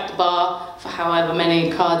drink at the bar for however many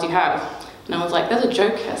cards you have. And I was like, there's a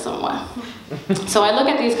joke here somewhere. So I look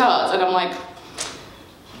at these cards and I'm like,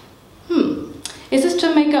 is this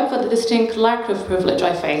to make up for the distinct lack of privilege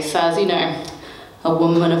I face as, you know, a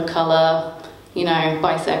woman of colour, you know,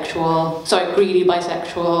 greedy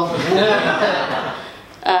bisexual,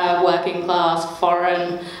 working class,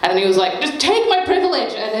 foreign, and then he was like, just take my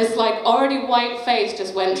privilege, and his like already white face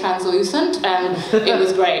just went translucent, and it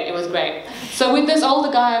was great. So with this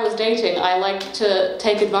older guy I was dating, I liked to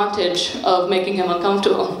take advantage of making him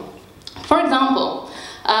uncomfortable. For example,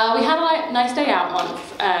 we had a nice day out once,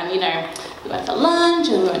 and you know, we went for lunch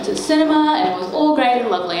and we went to the cinema and it was all great and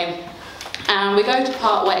lovely. And we go to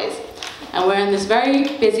part ways and we're in this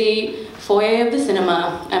very busy foyer of the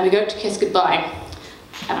cinema and we go to kiss goodbye.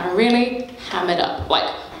 And I really hammered up, like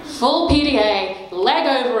full PDA,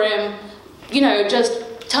 leg over him, you know, just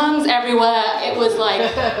tongues everywhere. It was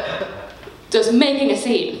like just making a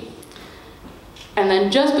scene. And then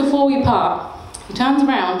just before we part, he turns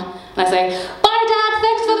around and I say, bye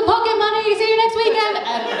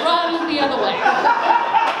and run the other way.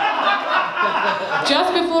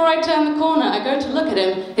 Just before I turn the corner, I go to look at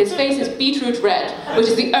him. His face is beetroot red, which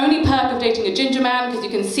is the only perk of dating a ginger man because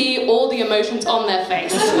you can see all the emotions on their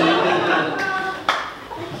face.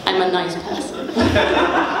 I'm a nice person.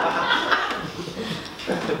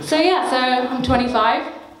 So yeah, so I'm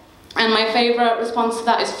 25, and my favourite response to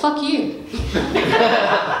that is fuck you.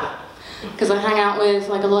 Because I hang out with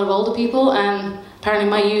like a lot of older people, and apparently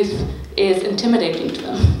my youth is intimidating to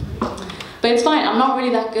them. But it's fine, I'm not really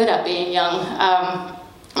that good at being young.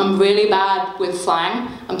 I'm really bad with slang.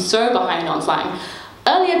 I'm so behind on slang.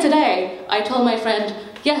 Earlier today, I told my friend,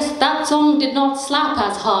 yes, that song did not slap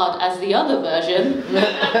as hard as the other version.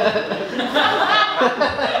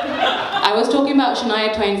 I was talking about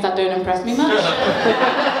Shania Twain's That Don't Impress Me Much.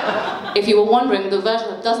 If you were wondering, the version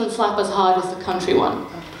that doesn't slap as hard is the country one.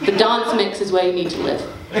 The dance mix is where you need to live.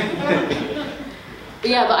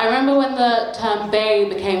 Yeah, but I remember when the term bae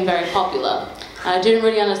became very popular. And I didn't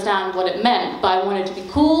really understand what it meant, but I wanted to be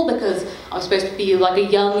cool because I was supposed to be like a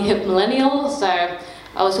young, hip millennial, so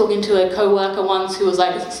I was talking to a co-worker once who was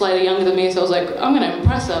like slightly younger than me, so I was like, I'm gonna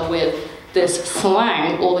impress her with this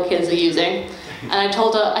slang all the kids are using. And I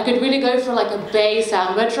told her I could really go for like a bae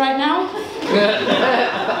sandwich right now.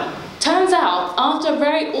 Turns out, after a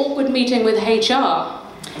very awkward meeting with HR,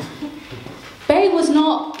 bae was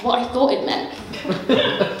not what I thought it meant.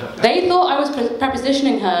 They thought I was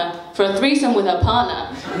prepositioning her for a threesome with her partner.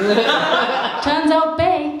 Turns out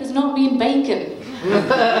bae does not mean bacon.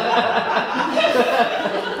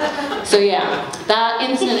 So yeah, that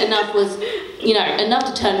incident enough was, enough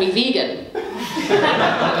to turn me vegan.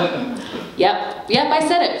 Yep, I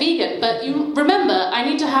said it, vegan. But you remember, I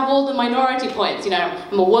need to have all the minority points.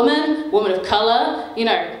 I'm a woman of color,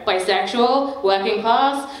 bisexual, working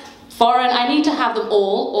class, foreign. I need to have them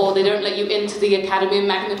all, or they don't let you into the Academy of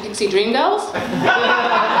Magna Pixie Dream Girls. And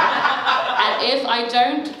if I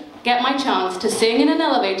don't get my chance to sing in an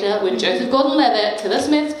elevator with Joseph Gordon-Levitt to the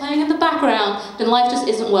Smiths playing in the background, then life just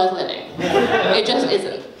isn't worth living. It just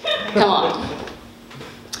isn't. Come on.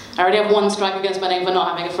 I already have one strike against my name for not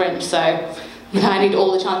having a fringe, so I need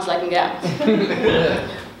all the chances I can get.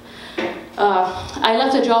 I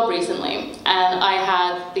left a job recently, and I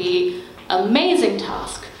had the amazing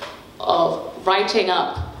task of writing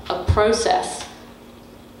up a process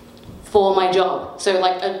for my job. So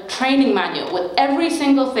like a training manual with every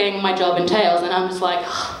single thing my job entails, and I'm just like,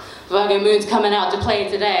 Virgo Moon's coming out to play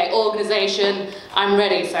today, organization, I'm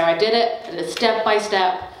ready. So I did it, I did it step by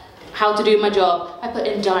step, how to do my job. I put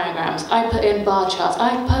in diagrams, I put in bar charts,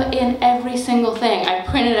 I put in every single thing. I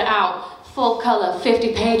printed it out, full color,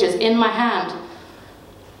 50 pages in my hand.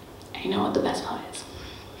 And you know what the best part is?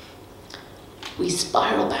 We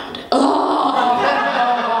spiral bound it. Oh!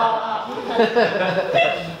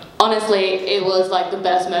 Honestly, it was like the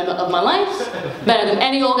best moment of my life. Better than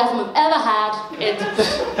any orgasm I've ever had.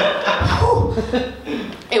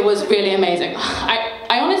 It was really amazing.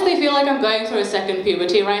 I honestly feel like I'm going through a second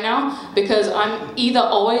puberty right now because I'm either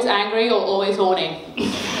always angry or always horny.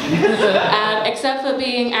 And except for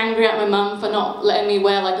being angry at my mum for not letting me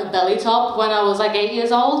wear like a belly top when I was like 8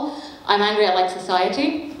 years old, I'm angry at like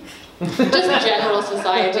society. Just general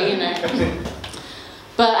society,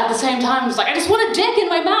 But at the same time, it's like, I just want a dick in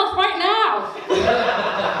my mouth right now!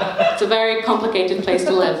 It's a very complicated place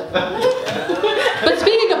to live. But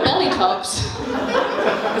speaking of belly tops,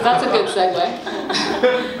 because that's a good segue,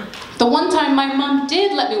 the one time my mum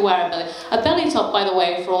did let me wear a belly top, by the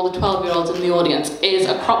way, for all the 12-year-olds in the audience, is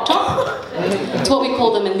a crop top. It's what we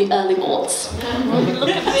call them in the early aughts.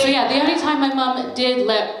 So yeah, the only time my mum did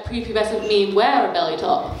let prepubescent me wear a belly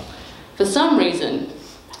top, for some reason,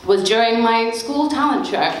 was during my school talent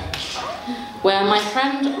show, where my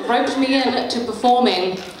friend roped me in to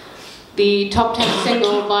performing the top 10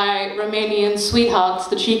 single by Romanian sweethearts,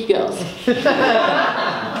 the Cheeky Girls.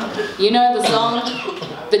 You know the song,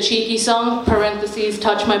 the cheeky song, parentheses,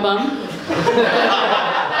 touch my bum?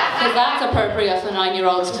 Because that's appropriate for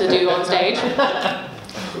 9-year-olds to do on stage.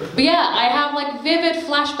 But yeah, I have like vivid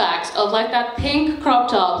flashbacks of like that pink crop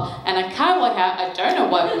top and a cowboy hat. I don't know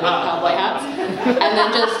why we wore cowboy hats. And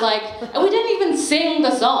then just like, and we didn't even sing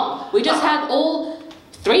the song. We just had all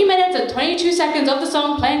 3 minutes and 22 seconds of the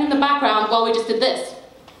song playing in the background while we just did this.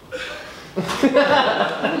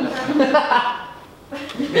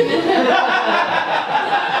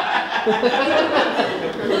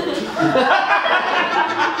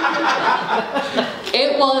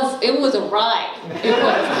 It was a ride.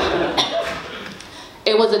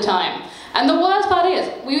 It was a time. And the worst part is,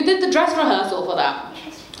 we did the dress rehearsal for that.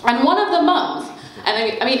 And one of the mums,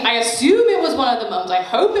 and I mean, I assume it was one of the mums, I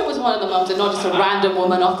hope it was one of the mums and not just a random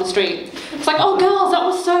woman off the street. It's like, oh girls, that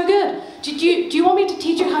was so good. Do you want me to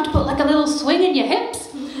teach you how to put like a little swing in your hips?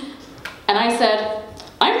 And I said,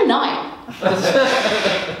 I'm 9.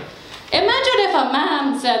 Imagine if a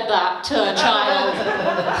man said that to a child.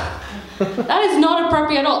 That is not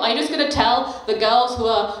appropriate at all. Are you just going to tell the girls who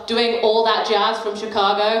are doing all that jazz from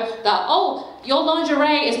Chicago that, oh, your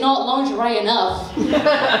lingerie is not lingerie enough?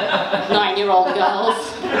 9-year-old girls.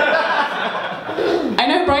 I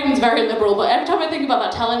know Brighton's very liberal, but every time I think about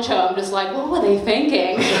that talent show, I'm just like, what were they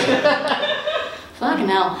thinking? Fucking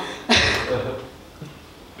hell.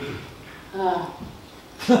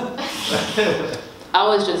 I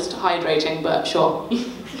was just hydrating, but sure.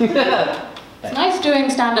 It's nice doing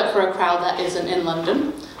stand-up for a crowd that isn't in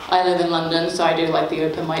London. I live in London, so I do like the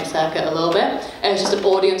open mic circuit a little bit. And it's just an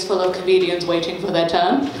audience full of comedians waiting for their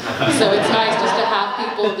turn. So it's nice just to have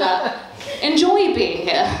people that enjoy being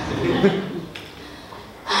here.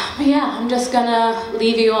 But yeah, I'm just gonna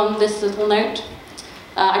leave you on this little note.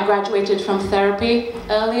 I graduated from therapy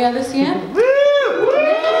earlier this year.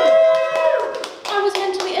 I was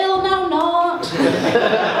mentally ill, now not.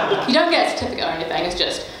 You don't get a certificate or anything, it's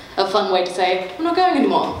just a fun way to say, I'm not going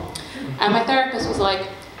anymore. And my therapist was like,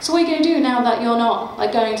 so what are you going to do now that you're not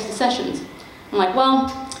like going to the sessions? I'm like,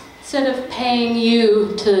 well, instead of paying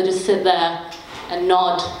you to just sit there and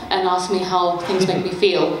nod and ask me how things make me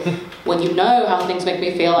feel, when you know how things make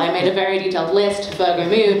me feel, I made a very detailed list, Virgo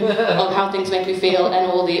Moon, of how things make me feel and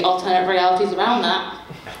all the alternate realities around that.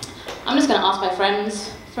 I'm just going to ask my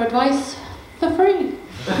friends for advice for free.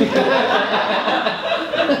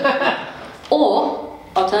 Or,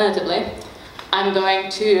 alternatively, I'm going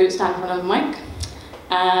to stand in front of a mic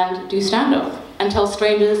and do stand-up and tell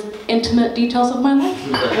strangers intimate details of my life.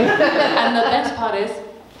 And the best part is,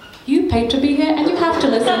 you paid to be here and you have to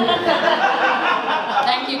listen.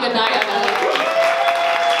 Thank you, good night, everyone.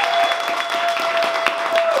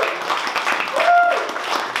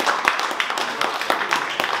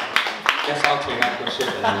 Guess I'll clean up your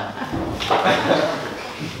shit then.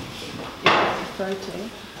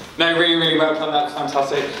 No, really, really well done, that's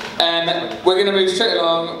fantastic. We're going to move straight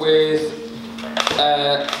along with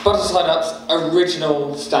Butterside Up's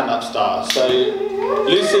original stand-up star. So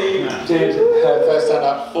Lucy did her first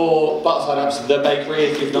stand-up for Butterside Up's The Bakery.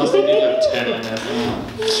 If you've not seen it, you're 10 minutes.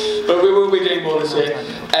 But we will be doing more this year.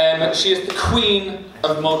 She is the queen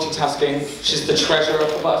of multitasking. She's the treasurer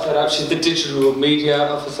for Butterside Up. She's the digital media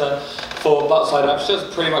officer for Butterside Up. She does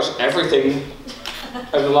pretty much everything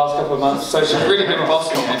over the last couple of months, so she's really been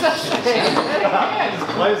bossing it.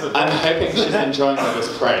 I'm hoping she's enjoying all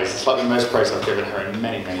this praise. It's like the most praise I've given her in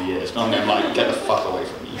many, many years. Normally I'm like, get the fuck away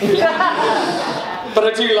from me. But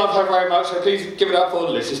I do love her very much, so please give it up for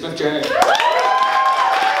Lucy Smith-Jones.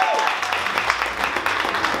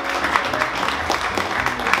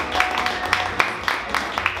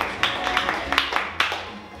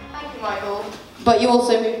 But you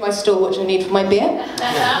also moved my stool, which I need for my beer.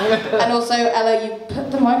 And also, Ella, you put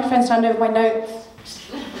the microphone stand over my notes.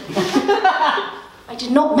 I did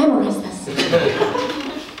not memorise this.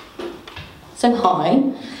 So hi.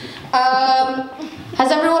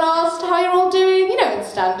 Has everyone asked how you're all doing? You know, in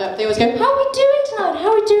stand-up, they always go, how are we doing tonight? How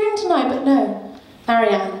are we doing tonight? But no,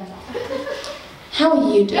 Marianne, how are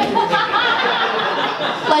you doing?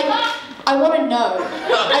 Like, I want to know.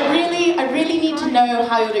 I really need to know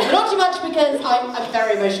how you're doing. Not too much because I'm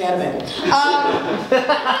very emotionally out of it.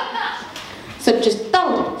 So just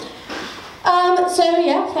that'll do. So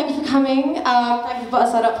yeah, thank you for coming. Thank you for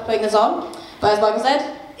Butterside Up for putting this on. But as Michael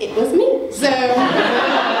said, it was me. So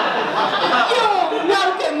you're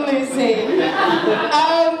welcome, Lucy.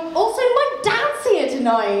 Also, my dad's here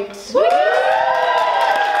tonight. Woo!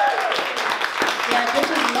 Yeah,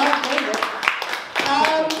 bitches love David.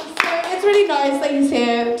 It's really nice that he's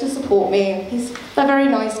here to support me. He's a very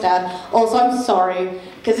nice dad. Also, I'm sorry,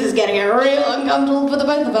 because this is getting real uncomfortable for the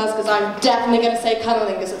both of us, because I'm definitely going to say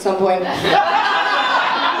cunnilingus at some point.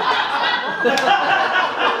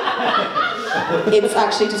 It's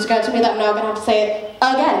actually just occurred to me that I'm now going to have to say it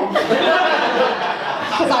again.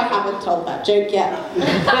 Because I haven't told that joke yet.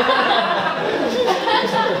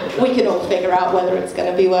 We can all figure out whether it's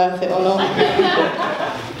going to be worth it or not.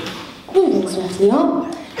 Moving swiftly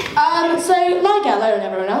on. So, like Ella and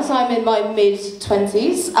everyone else, I'm in my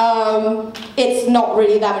mid-20s. It's not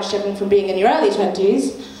really that much different from being in your early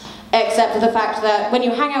 20s, except for the fact that when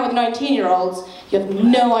you hang out with 19-year-olds, you have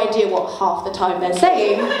no idea what half the time they're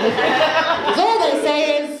saying. Because all they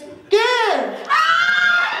say is, girl!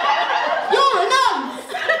 You're a nonce!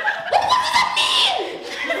 What the fuck does that mean?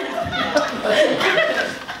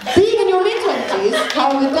 Being in your mid-20s,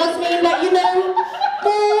 however, does mean that you know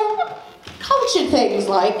more cultured things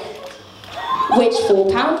like which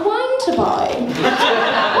 £4 wine to buy.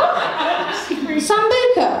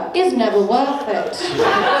 Sambuca is never worth it.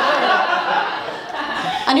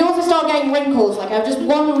 And you also start getting wrinkles, like I have just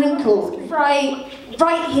one wrinkle right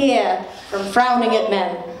here from frowning at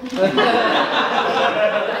men.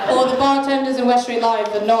 Or the bartenders in West Street Live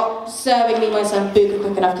for not serving me my Sambuca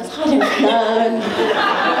quick enough because I didn't learn.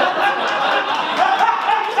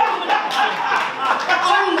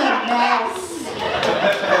 I'm a mess.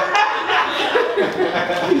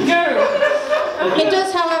 It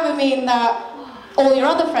does, however, mean that all your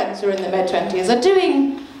other friends who are in their mid-20s are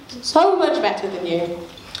doing so much better than you.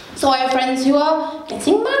 So I have friends who are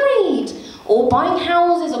getting married, or buying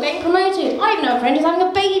houses, or getting promoted. I even have a friend who's having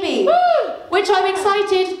a baby, which I'm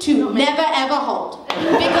excited to never ever hold,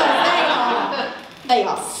 because they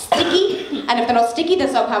are sticky, and if they're not sticky, they're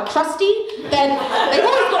somehow crusty. Then they've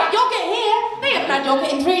always got yogurt here. They haven't had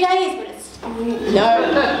yogurt in 3 days, but it's no.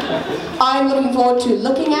 I'm looking forward to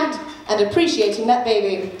looking at and appreciating that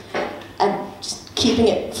baby, and just keeping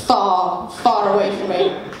it far, far away from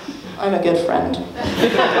me. I'm a good friend.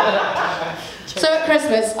 So at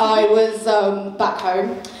Christmas, I was back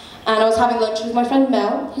home, and I was having lunch with my friend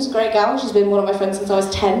Mel, who's a great gal. She's been one of my friends since I was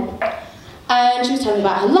 10. And she was telling me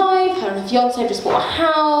about her life. Her and her fiance have just bought a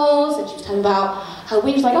house, and she was telling me about her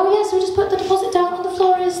week. She was like, oh yeah, so we just put the deposit down on the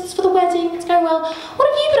florist for the wedding, it's going well. What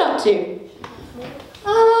have you been up to?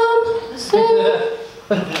 So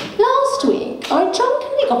last week, I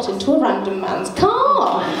drunkenly got into a random man's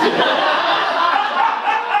car.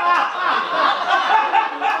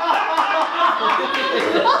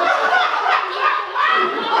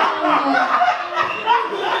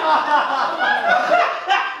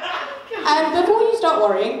 And before you start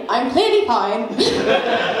worrying, I'm clearly fine.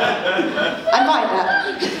 I'm fine now.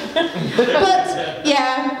 But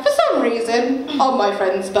yeah, for some reason, on my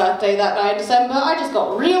friend's birthday that night in December, I just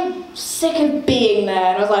got real sick of being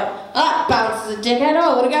there. And I was like, that bounces a dickhead, I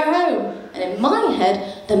want to go home. And in my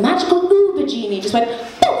head, the magical Uber genie just went,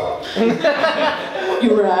 poof!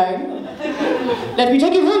 You rang. Let me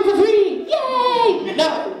take you home for free! Yay! No.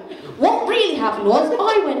 What really happened was,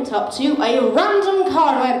 I went up to a random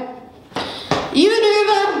car and went, you an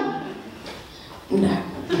Uber? No.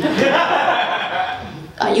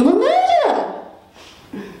 Are you a murderer?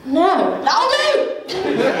 No. That'll do!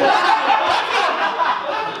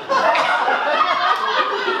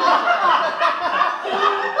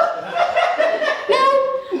 Now,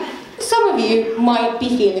 some of you might be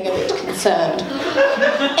feeling a bit concerned.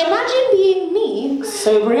 Imagine being me,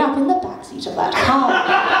 sobering up in the backseat of that car.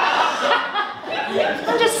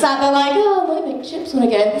 I'm just sat there like, oh, my big chips on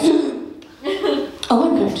again. Oh,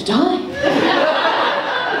 I'm going to die.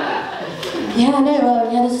 Yeah,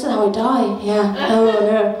 no, yeah, this is how I die. Yeah, oh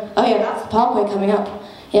no. Oh yeah, that's the parkway coming up.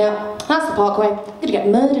 Yeah, that's the parkway. I'm gonna get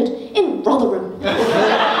murdered in Rotherham. I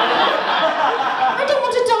don't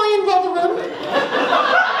want to die in Rotherham.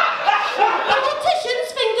 The morticians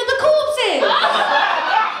finger the corpses.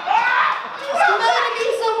 Just murder me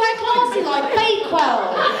somewhere classy like Bakewell.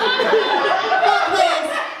 Fuck this.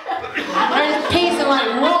 I just piece and like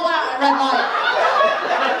roll out a red light.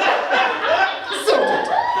 Sorted.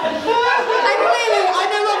 And clearly, I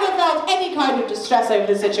no longer felt any kind of distress over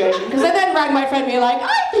the situation, because I then rang my friend and be like,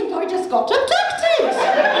 I think I just got abducted.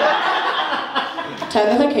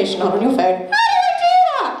 Turn the location on your phone. How do I do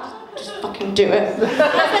that? Just fucking do it. I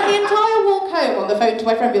spent the entire walk home on the phone to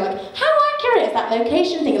my friend and be like, how accurate is that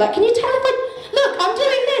location thing? Like, can you tell if I... Look, I'm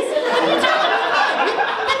doing this. Can you tell?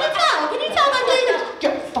 Can you tell? Can you tell I'm doing this?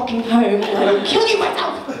 Get fucking home and I will kill you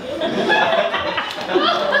myself.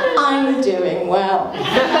 I'm doing well.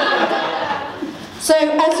 So,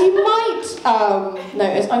 as you might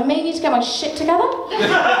notice, I may need to get my shit together.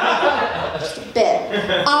 Just a bit.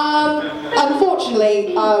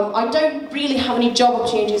 Unfortunately, I don't really have any job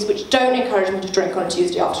opportunities which don't encourage me to drink on a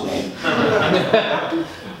Tuesday afternoon.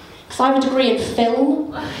 Because I have a degree in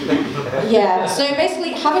film. Yeah, so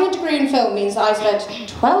basically having a degree in film means that I spent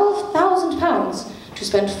 £12,000 to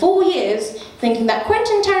spend 4 years thinking that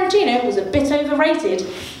Quentin Tarantino was a bit overrated,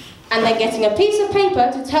 and then getting a piece of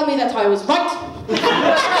paper to tell me that I was right. I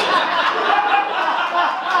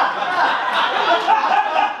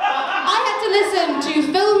had to listen to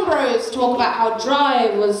film bros talk about how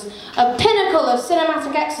Drive was a pinnacle of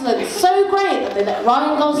cinematic excellence, so great that they let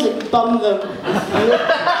Ryan Gosling bum them.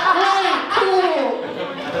 Right, cool.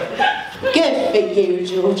 Good for you,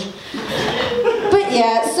 George. But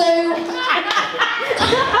yeah, so...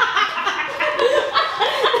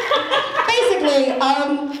 basically,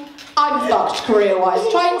 I'm fucked career-wise.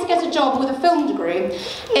 Trying to get a job with a film degree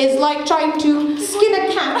is like trying to skin a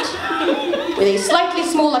cat with a slightly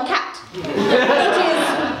smaller cat. It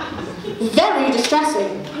is very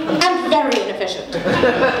distressing, and very inefficient.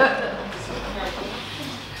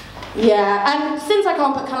 Yeah, and since I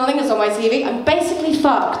can't put cunnilingus on my CV, I'm basically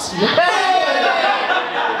fucked. Was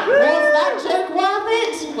that joke worth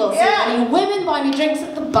it? We'll see if any women buy me drinks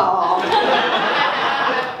at the bar.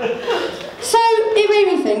 So, it made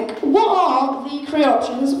me think, what are the career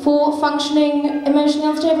options for functioning emotionally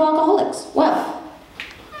unstable alcoholics? Well,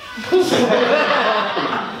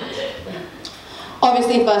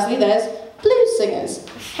 obviously, firstly, there's blues singers.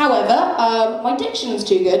 However, my diction's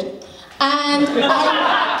too good, and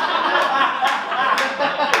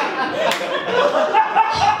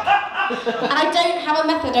I don't have a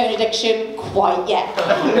methadone addiction quite yet.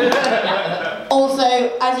 Also,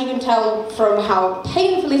 as you can tell from how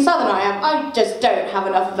painfully southern I am, I just don't have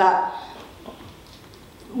enough of that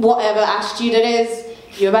whatever attitude it is.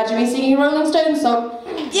 You imagine me singing a Rolling Stones song?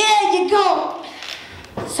 Yeah, you got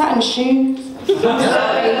satin shoes.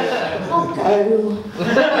 I'll go.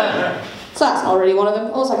 So that's not really one of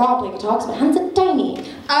them. Also, I can't play guitar because my hands are tiny.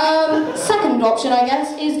 Second option, I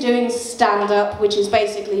guess, is doing stand-up, which is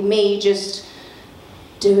basically me just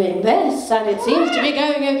doing this, and it seems to be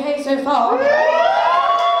going okay so far.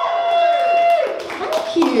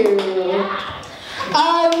 Thank you.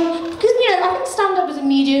 Because, you know, I think stand-up as a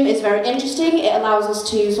medium is very interesting. It allows us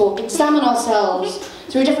to sort of examine ourselves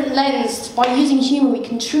through a different lens. By using humour, we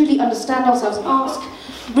can truly understand ourselves and ask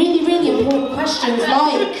really, really important questions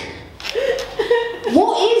like,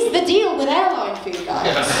 what is the deal with airline food,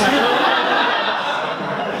 guys?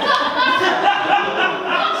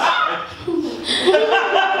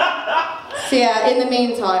 So yeah, in the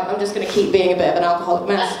meantime, I'm just going to keep being a bit of an alcoholic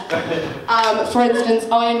mess. For instance,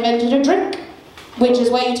 I invented a drink, which is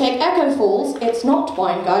where you take Echo Falls. It's not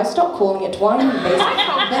wine, guys. Stop calling it wine, you basic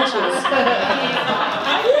bitches.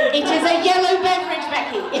 It is a yellow beverage,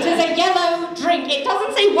 Becky. It is a yellow drink. It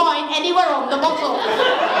doesn't say wine anywhere on the bottle.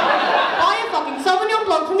 Buy a fucking Sauvignon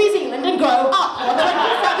Blanc from New Zealand and grow up. You're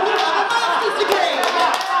 27, you have a master's degree.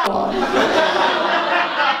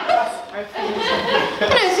 You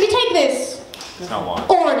know, so you take this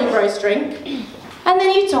already gross drink, and then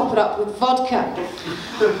you top it up with vodka.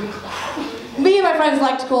 Me and my friends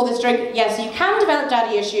like to call this drink, yes, you can develop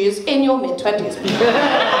daddy issues in your mid-20s.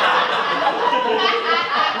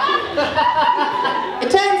 It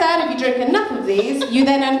turns out if you drink enough of these, you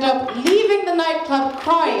then end up leaving the nightclub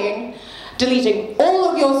crying, deleting all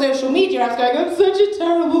of your social media apps, going, I'm such a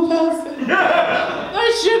terrible person.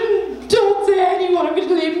 I shouldn't talk to anyone. I'm going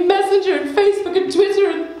to leave Messenger and Facebook and Twitter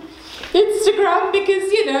and Instagram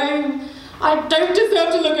because, you know, I don't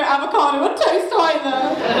deserve to look at avocado on toast either.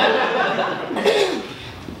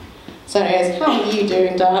 So anyways, how are you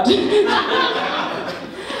doing, Dad?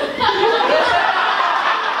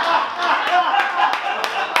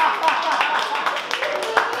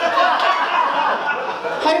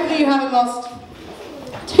 Hopefully you haven't lost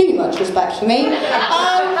too much respect for me. So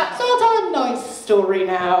I'll tell a nice story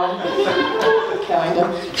now. Kind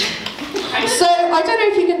of. So, I don't know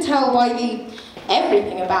if you can tell by the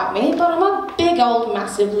everything about me, but I'm a big old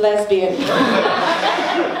massive lesbian.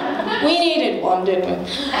 We needed one, didn't we? Fun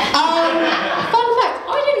fact,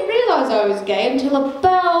 I didn't realise I was gay until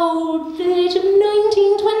about the age of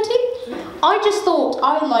 19, 20. I just thought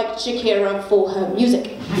I liked Shakira for her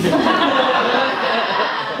music.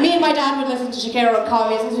 Me and my dad would listen to Shakira on car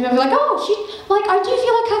music and we'd be like, oh, I do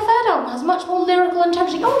feel like her third album has much more lyrical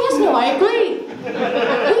integrity. Oh yes, no, I agree.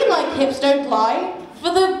 We like Hips Don't Lie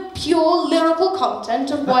for the pure lyrical content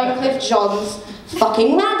of Wycliffe Jean's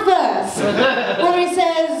fucking rap verse. Where he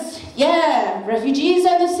says, yeah, refugees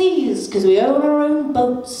and the seas, because we own our own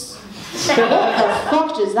boats. What the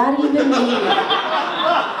fuck does that even mean?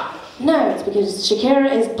 No, it's because Shakira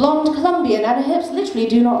is blonde Colombian and her hips literally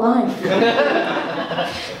do not lie.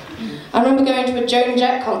 I remember going to a Joan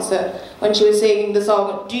Jett concert when she was singing the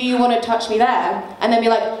song, Do You Want to Touch Me There? And then be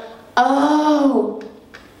like, oh,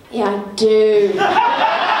 yeah, I do.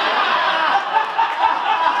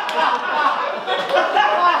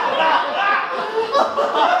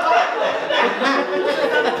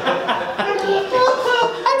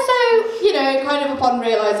 And so, you know, kind of upon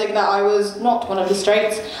realising that I was not one of the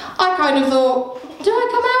straights, I kind of thought, do I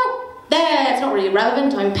come out? There, it's not really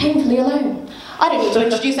relevant, I'm painfully alone. I don't need to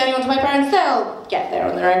introduce anyone to my parents, they'll get there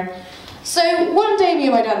on their own. So one day me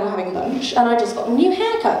and my dad were having lunch and I just got a new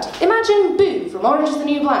haircut. Imagine Boo from Orange is the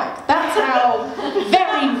New Black. That's how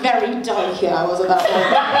very, very dykey I was at that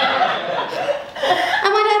point.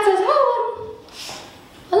 And my dad says, oh,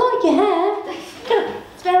 I like your hair.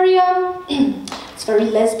 It's very, it's very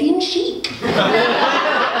lesbian chic.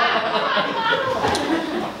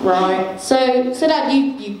 Right, so Dad,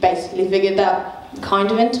 you basically figured that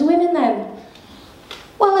kind of into women then.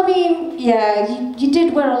 Well, I mean, yeah, you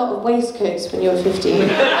did wear a lot of waistcoats when you were 15.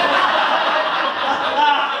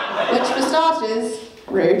 Which, for starters,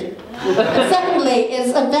 rude. And secondly,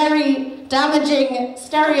 is a very damaging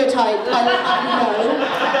stereotype, I know.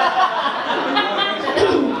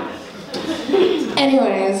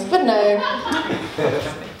 Anyways, but no.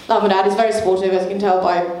 My dad is very supportive, as you can tell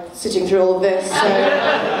by sitting through all of this, so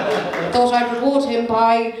thought I'd reward him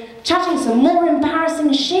by chatting some more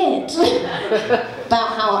embarrassing shit about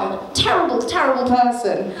how I'm a terrible, terrible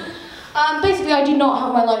person. Basically, I did not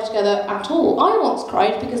have my life together at all. I once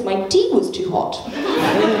cried because my tea was too hot.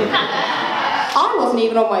 I wasn't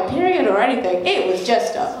even on my period or anything. It was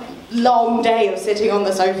just a long day of sitting on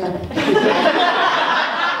the sofa.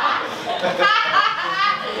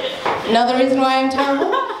 Another reason why I'm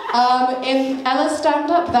terrible, in Ella's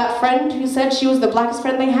stand-up, that friend who said she was the blackest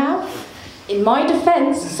friend they have, in my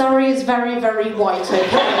defense, Surrey is very, very white, okay?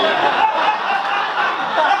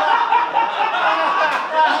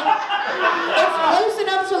 It's close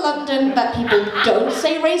enough to London that people don't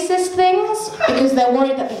say racist things, because they're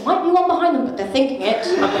worried that there might be one behind them, but they're thinking it.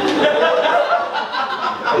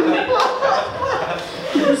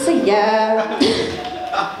 So yeah.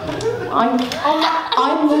 I'm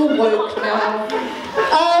more woke now.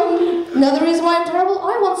 Another reason why I'm terrible,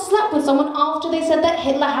 I once slept with someone after they said that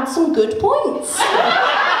Hitler had some good points.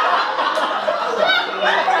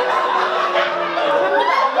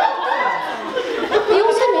 He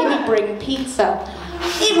also made me bring pizza.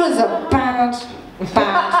 It was a bad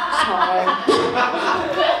time.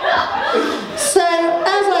 So,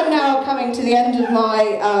 as I'm now coming to the end of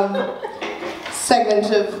my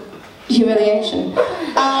segment of humiliation,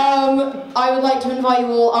 I would like to invite you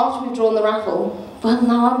all, after we've drawn the raffle. Well,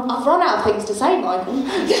 now I've run out of things to say, Michael.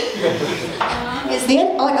 It's the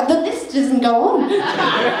end. Like, the list doesn't go on.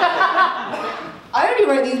 I only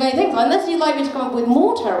wrote these many things. Unless you'd like me to come up with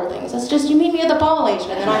more terrible things, that's just you meet me at the bar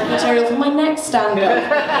later, and then I have material for my next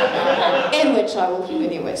stand-up, in which I will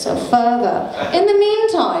humiliate myself further. In the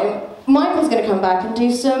meantime, Michael's going to come back and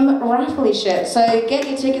do some raffle-y shit. So get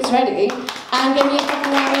your tickets ready and give me a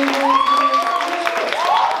couple round of applause.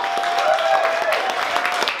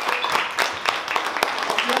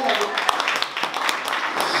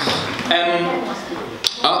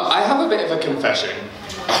 I have a bit of a confession.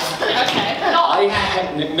 Okay.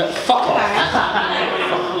 No, fuck off.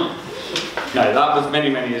 No, that was many,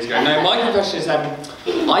 many years ago. No, my confession is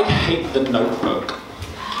I hate The Notebook.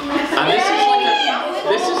 And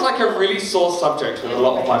this is like a really sore subject with a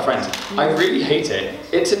lot of my friends. I really hate it.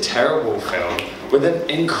 It's a terrible film with an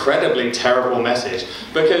incredibly terrible message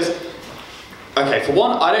because, okay, for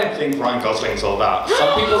one, I don't think Ryan Gosling's all that.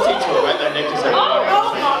 Some people seem to have wet their knickers over Ryan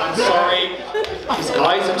Gosling. I'm sorry, his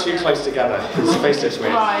eyes are too close together. His face looks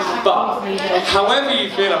weird. But however you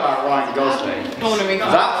feel about Ryan Gosling,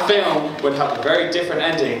 that film would have a very different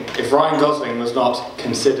ending if Ryan Gosling was not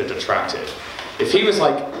considered attractive. If he was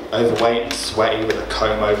like overweight and sweaty with a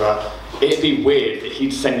comb over, it'd be weird that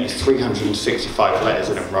he'd send you 365 letters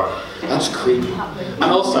in a row. That's creepy. And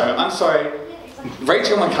also, I'm sorry,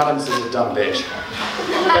 Rachel McAdams is a dumb bitch.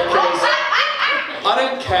 Because I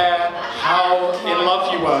don't care how in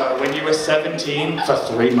love you were when you were 17 for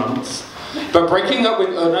 3 months, but breaking up with,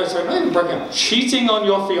 oh no, sorry, not even breaking up, cheating on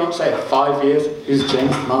your fiancé for 5 years, who's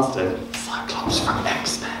James Marsden, Cyclops from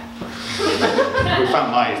X-Men. We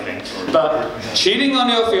found my thing. But cheating on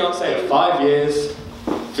your fiancé for 5 years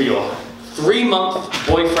for your 3-month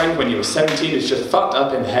boyfriend when you were 17 is just fucked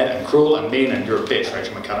up in the head and cruel and mean, and you're a bitch,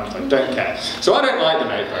 Rachel McAdams. I don't care. So I don't like The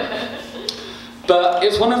Notebook. But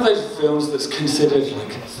it's one of those films that's considered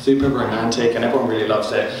like super romantic and everyone really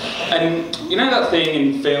loves it. And you know that thing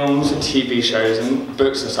in films and TV shows and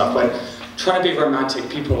books and stuff when trying to be romantic,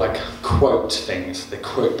 people like quote things. They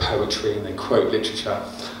quote poetry and they quote literature.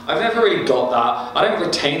 I've never really got that. I don't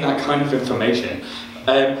retain that kind of information.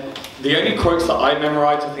 The only quotes that I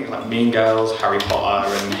memorise are things like Mean Girls, Harry Potter,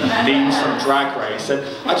 and memes from Drag Race. And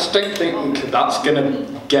I just don't think that's gonna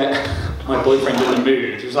get my boyfriend in the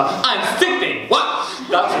mood. He's like, I'm sickening, what?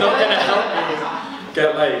 That's not gonna help me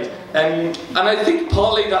get laid. And I think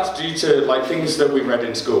partly that's due to like things that we read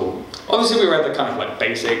in school. Obviously we read the kind of like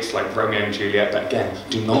basics, like Romeo and Juliet, but again,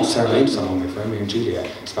 do not serenade someone with Romeo and Juliet.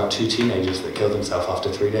 It's about 2 teenagers that kill themselves after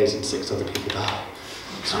 3 days and 6 other people die.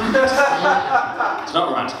 It's not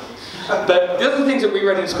romantic. But the other things that we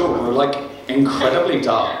read in school were like incredibly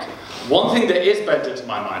dark. One thing that is bent into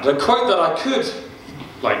my mind, a quote that I could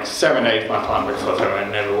like serenade my partner with, although I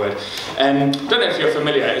never would. And I don't know if you're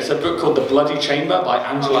familiar, it's a book called The Bloody Chamber by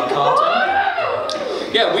Angela Carter.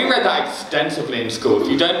 Yeah, we read that extensively in school. If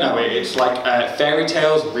you don't know it, it's like fairy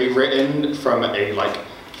tales rewritten from a like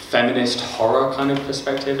feminist horror kind of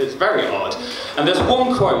perspective. It's very odd. And there's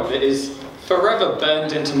one quote that is forever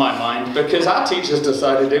burned into my mind because our teachers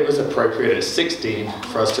decided it was appropriate at 16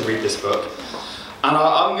 for us to read this book. And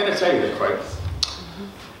I'm going to tell you the quote.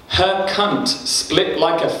 Her cunt split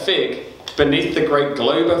like a fig beneath the great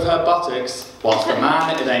globe of her buttocks, whilst the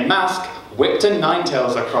man in a mask whipped a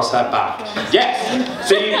nine-tails across her back. Yes!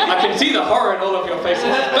 See, I can see the horror in all of your faces.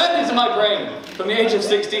 It's burned into my brain from the age of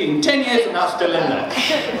 16. 10 years and that's still in there.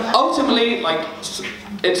 Ultimately, like,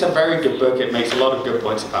 it's a very good book. It makes a lot of good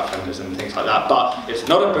points about feminism and things like that, but it's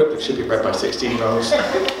not a book that should be read by 16-year-olds,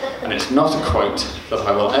 and it's not a quote that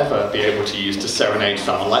I will ever be able to use to serenade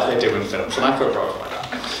someone like they do in films, and I feel proud by that.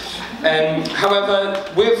 However,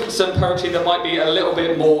 with some poetry that might be a little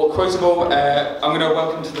bit more quotable, I'm going to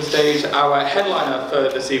welcome to the stage our headliner for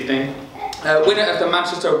this evening, winner of the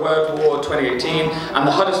Manchester Word War 2018 and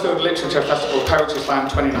the Huddersfield Literature Festival Poetry Slam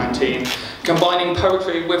 2019, combining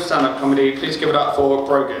poetry with stand-up comedy. Please give it up for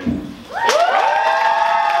Brogan.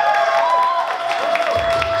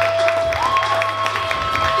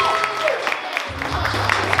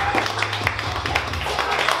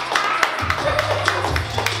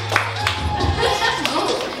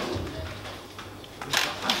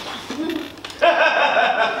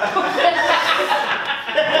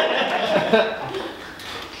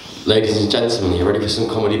 Ladies and gentlemen, you ready for some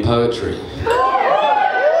comedy poetry?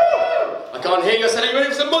 I can't hear you. I said, are you ready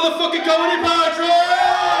for some motherfucking comedy poetry?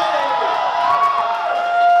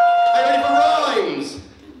 Are you ready for rhymes?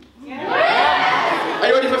 Yeah. Are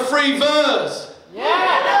you ready for free verse?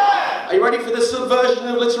 Yeah. Are you ready for the subversion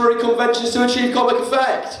of literary conventions to achieve comic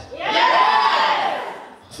effect? Yeah.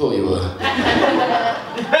 I thought you were.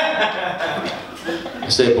 I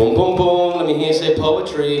say boom boom boom, let me hear you say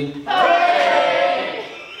poetry.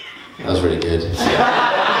 That was really good.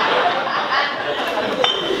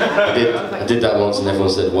 I did that once and everyone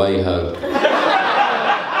said, way ho.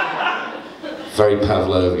 Very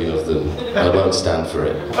Pavlovian of them, and I won't stand for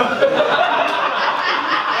it.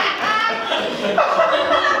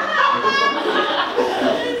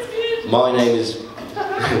 My name is...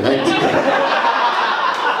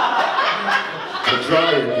 I'm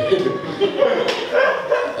trying.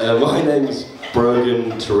 My name is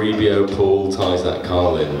Brogan Toribio Paul Tysack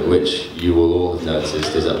Carlin, which you will all have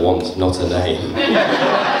noticed is at once not a name,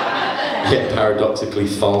 yet paradoxically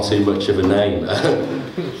far too much of a name.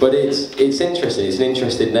 But it's interesting, it's an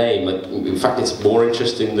interesting name. Like, in fact, it's more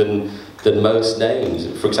interesting than most names.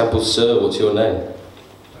 For example, sir, what's your name?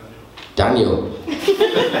 Daniel.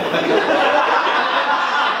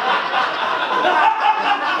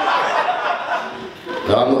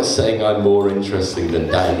 No, I'm not saying I'm more interesting than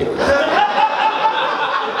Daniel.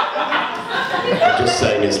 I'm just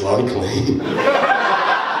saying it's likely.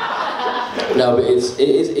 No, but it's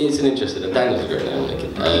an interesting, and Daniel's a great name,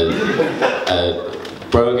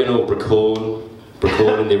 Brogan or Bracorn,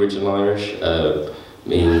 Bracorn in the original Irish,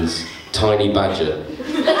 means tiny badger,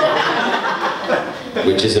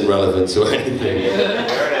 which isn't relevant to anything.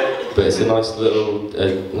 But it's a nice little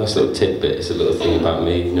tidbit. It's a little thing about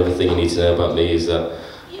me. Another thing you need to know about me is that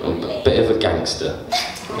I'm a bit of a gangster.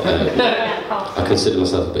 I consider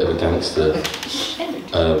myself a bit of a gangster,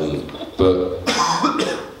 but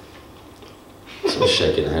someone's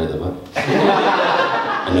shaking their head at the back.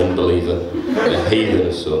 An unbeliever, a heathen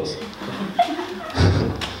of sorts.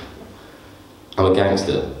 I'm a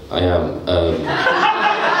gangster. I am.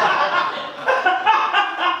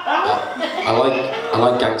 I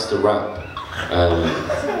like gangster rap.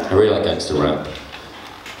 I really like gangster rap.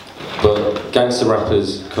 But gangster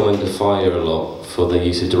rappers come under fire a lot for their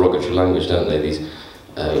use of derogatory language, don't they? These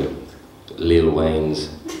Lil Waynes,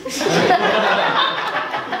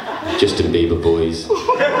 Justin Bieber boys,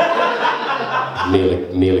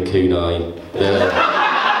 Mila Kunai. They're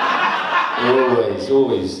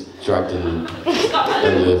always dragged in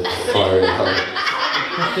under fire.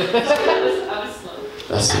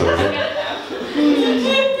 That's alright.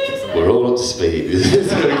 We're all up to speed.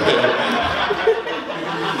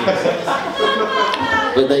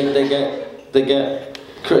 But they get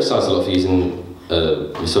criticised a lot for using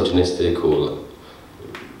misogynistic or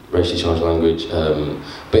racially charged language,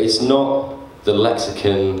 but it's not the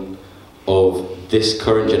lexicon of this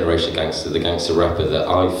current generation of gangster, the gangster rapper, that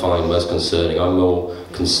I find most concerning. I'm more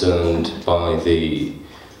concerned by the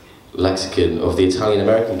lexicon of the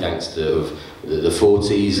Italian-American gangster of the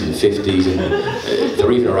 40s and 50s, and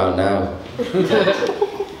they're even around now.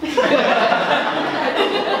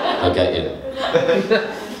 I get you.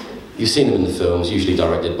 you've seen them in the films, usually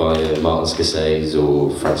directed by Martin Scorsese or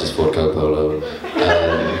Francis Ford Coppola.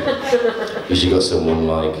 Usually got someone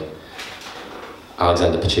like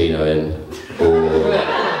Alexander Pacino in, or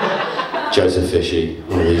Joseph Fishy,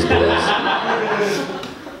 one of these boys.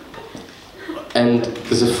 And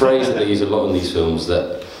there's a phrase that they use a lot in these films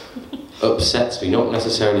that upsets me, not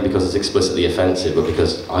necessarily because it's explicitly offensive, but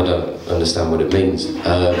because I don't understand what it means.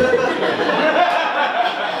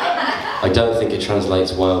 I don't think it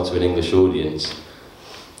translates well to an English audience.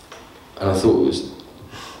 And I thought it was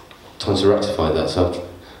time to rectify that, so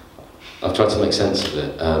I've tried to make sense of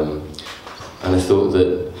it. And I thought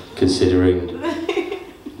that, considering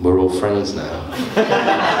we're all friends now,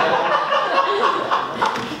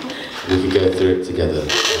 we could go through it together,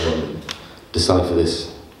 decipher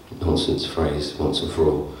this nonsense phrase once and for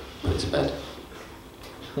all, put it to bed.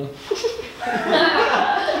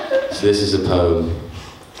 So this is a poem,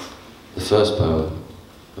 the first poem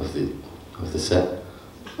of the set.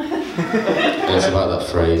 And it's about that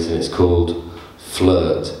phrase, and it's called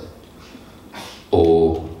Flirt,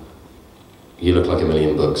 or You Look Like $1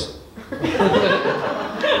 Million.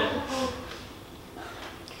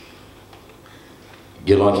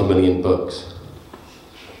 You're like $1 million.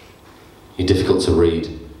 You're difficult to read.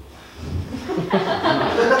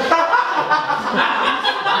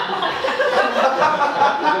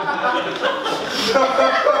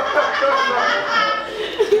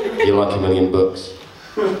 You're like $1 million.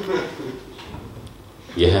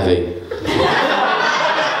 You're heavy.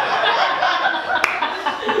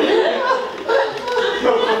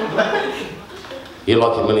 You're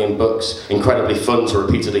like $1 million, incredibly fun to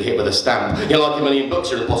repeatedly hit with a stamp. You're like $1 million,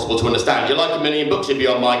 you're impossible to understand. You're like $1 million, you're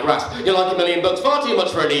beyond my grasp. You're like $1 million, far too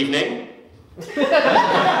much for an evening.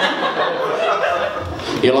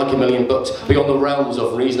 You're like $1 million, beyond the realms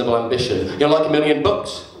of reasonable ambition. You're like $1 million.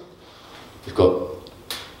 You've got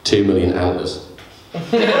 2 million antlers.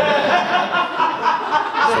 It's a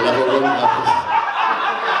level run.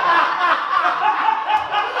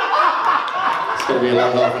 It's going to be a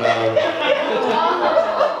long half an hour.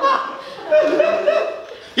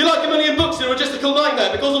 You're like $1 million, you're a logistical nightmare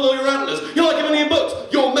because of all your antlers. You're like $1 million,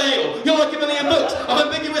 you're male. You're like $1 million, of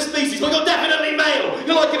ambiguous species, but you're definitely male.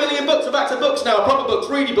 You're like $1 million, we're back to books now, proper books,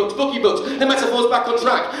 reedy books, booky books, the metaphor's back on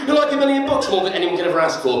track. You're like $1 million, more than anyone could ever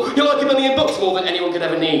ask for. You're like $1 million, more than anyone could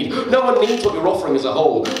ever need. No one needs what you're offering as a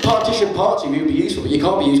whole. Partition parts of you would be useful, but you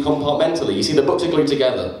can't be used compartmentally. You see, the books are glued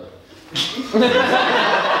together.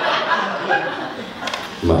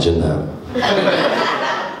 Imagine that.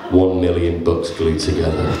 1 million books glued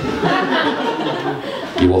together.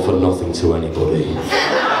 You offer nothing to anybody.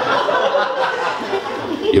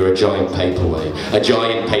 You're a giant paperweight. A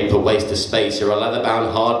giant paper waste of space. You're a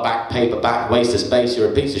leather-bound, hardback, paperback waste of space. You're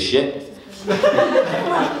a piece of shit.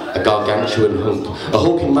 A gargantuan hunk. A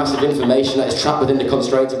hulking mass of information that is trapped within the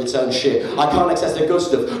constraints of its own shit. I can't access the good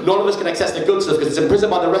stuff. None of us can access the good stuff because it's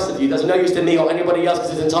imprisoned by the rest of you. There's no use to me or anybody else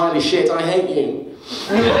because it's entirely shit. I hate you.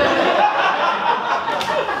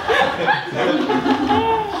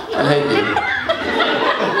 I hate you.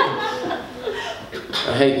 I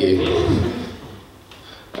hate you.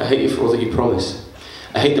 I hate you for all that you promise.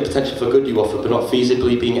 I hate the potential for good you offer, but not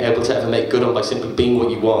feasibly being able to ever make good on by simply being what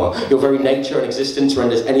you are. Your very nature and existence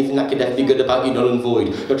renders anything that could ever be good about you null and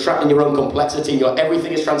void. You're trapped in your own complexity, and your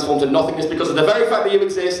everything is transformed to nothingness because of the very fact that you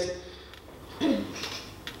exist.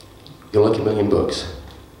 You're like $1 million.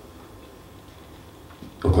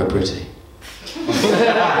 You're quite pretty.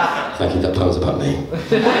 Thank you, that poem's about me.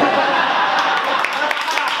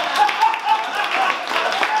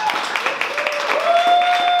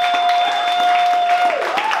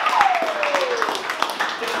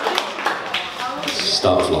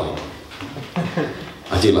 Start flying.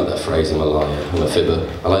 I do like that phrase, I'm a liar, I'm a fibber.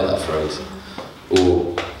 I like that phrase.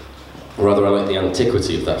 Or rather, I like the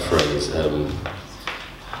antiquity of that phrase.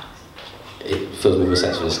 It fills me with a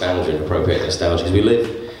sense of nostalgia and appropriate nostalgia, because we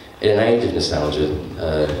live in an age of nostalgia,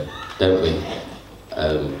 don't we?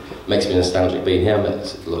 Makes me nostalgic being here. I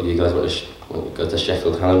bet a lot of you guys want to go to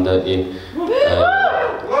Sheffield Hallam, don't you?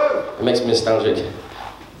 It makes me nostalgic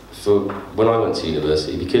for when I went to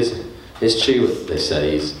university, because it's true what they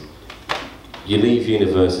say is you leave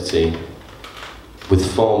university with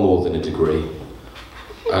far more than a degree.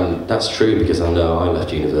 And that's true because I know I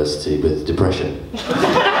left university with depression.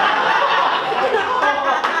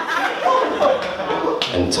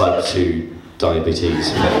 And type 2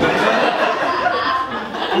 diabetes.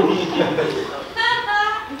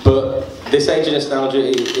 But this age of nostalgia,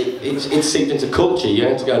 it's seeped into culture. You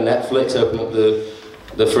have to go on Netflix, open up the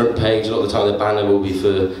the front page, a lot of the time the banner will be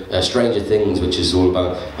for Stranger Things, which is all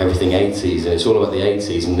about everything 80s, and it's all about the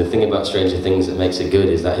 80s, and the thing about Stranger Things that makes it good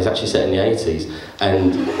is that it's actually set in the 80s,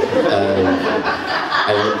 and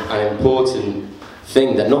an important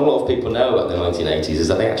thing that not a lot of people know about the 1980s is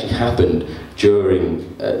that they actually happened during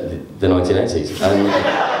the 1980s, and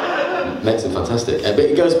makes them fantastic. But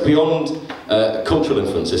it goes beyond cultural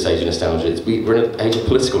influence, this age of nostalgia. We're in an age of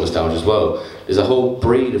political nostalgia as well. There's a whole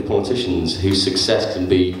breed of politicians whose success can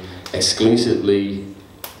be exclusively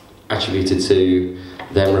attributed to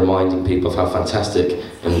them reminding people of how fantastic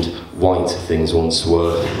and white things once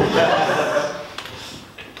were.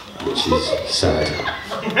 Which is sad.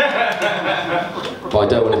 But I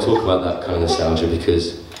don't want to talk about that kind of nostalgia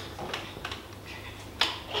because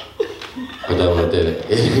I don't want to do it.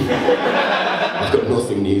 I've got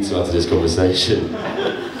nothing new to add to this conversation.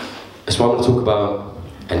 That's why I want to talk about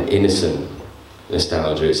an innocent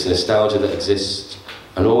nostalgia. It's a nostalgia that exists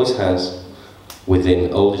and always has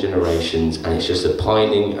within older generations, and it's just a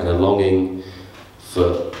pining and a longing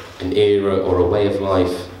for an era or a way of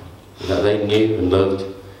life that they knew and loved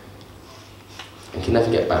and can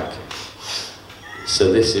never get back.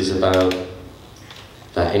 So this is about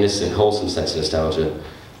that innocent, wholesome sense of nostalgia.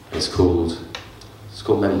 It's called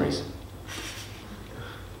memories.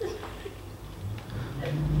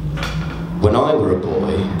 When I were a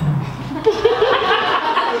boy,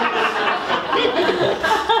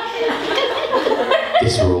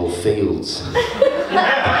 these were all fields.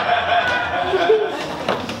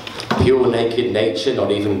 Pure naked nature,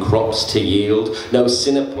 not even crops to yield. No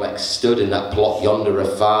cineplex stood in that plot yonder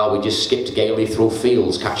afar. We just skipped gaily through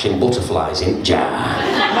fields, catching butterflies in jar.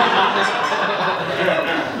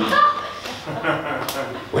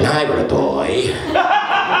 When I were a boy,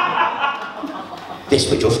 this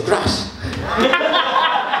were just grass.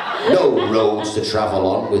 No roads to travel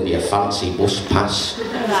on with your fancy bus pass.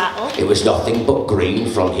 It was nothing but green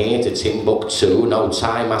from here to Timbuktu. No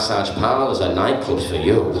Thai massage parlours or nightclubs for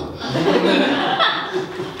you.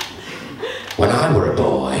 When I were a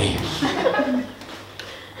boy,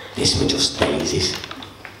 this were just daisies.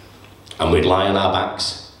 And we'd lie on our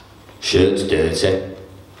backs, shirts dirty,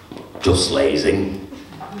 just lazing.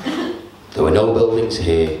 There were no buildings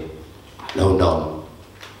here, none,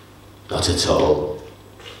 not at all.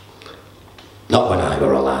 Not when I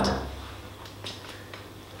were a lad.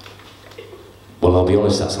 Well, I'll be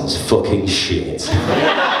honest, that sounds fucking shit.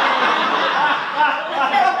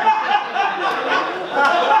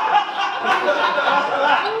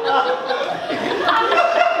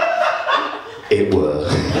 It were.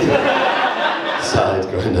 Side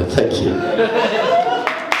grinder, thank you.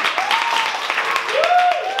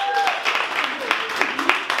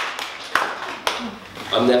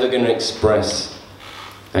 I'm never going to express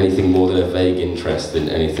anything more than a vague interest in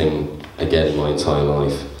anything again in my entire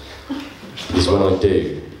life. Because when I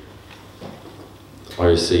do, I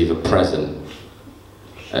receive a present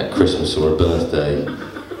at Christmas or a birthday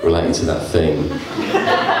relating to that thing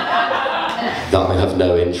that I have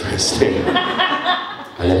no interest in.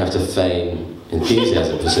 I then have to feign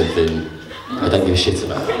enthusiasm for something I don't give a shit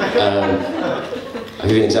about. I'll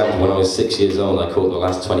give you an example. When I was 6 years old, I caught the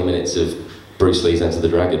last 20 minutes of Bruce Lee's Enter the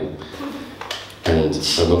Dragon. And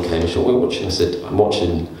my mum came and said, what are you watching? I said, I'm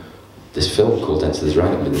watching this film called Enter the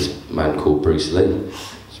Dragon with this man called Bruce Lee.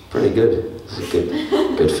 It's pretty good. It's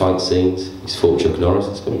good fight scenes. He's fought Chuck Norris.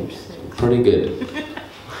 It's been pretty good.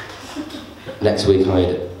 Next week I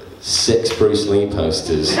had 6 Bruce Lee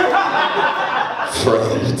posters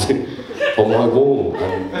framed on my wall,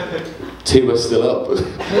 and 2 are still up.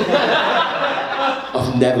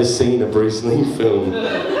 I've never seen a Bruce Lee film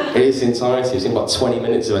in its entirety. I've seen about 20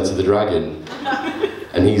 minutes of Enter the Dragon,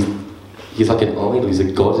 and he's like an idol. He's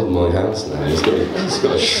a god in my house now. He's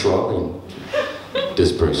got a shrine.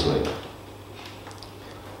 Does Bruce Lee?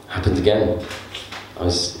 Happened again. I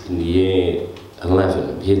was in year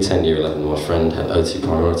 11, year 10, year 11. My friend had O2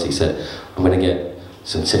 priority. He said, I'm going to get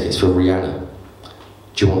some tickets for Rihanna.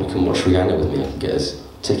 Do you want to come watch Rihanna with me? I can get us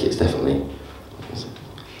tickets, definitely. I said,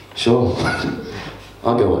 sure.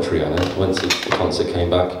 I'll go watch Rihanna. Went to the concert, came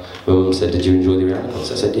back. My mum said, did you enjoy the Rihanna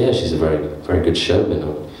concert? I said, yeah, she's a very, very good showman.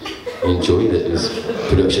 I enjoyed it.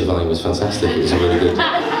 Production value was fantastic. It was a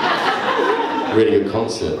really good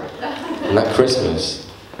concert. And that Christmas,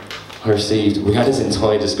 I received Rihanna's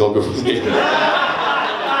entire discography.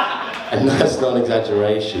 And that's not an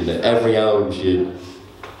exaggeration. Every album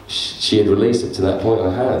she had released up to that point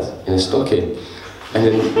I had in a stocking. And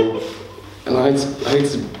I had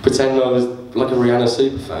to pretend I was like a Rihanna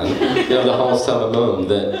superfan. You know, the whole time my mum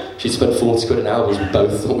that she'd spent 40 quid on albums we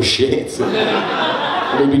both thought was shit.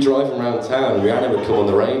 And we'd be driving around town and Rihanna would come on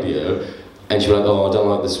the radio And she'd be like, oh, I don't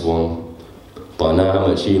like this one, but I know how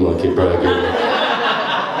much you like it,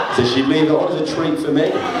 Bready. So she'd leave it on as a treat for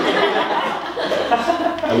me.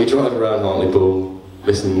 And we drive around Hartlepool,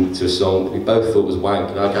 listening to a song we both thought was wank,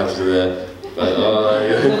 and I came to there, like, oh,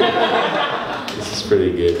 yeah. This is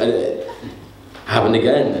pretty good. And it happened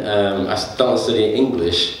again. I started studying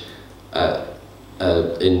English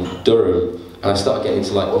in Durham, and I started getting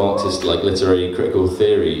into like Marxist, like literary critical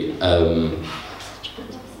theory.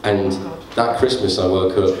 And that Christmas I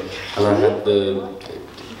woke up and I had the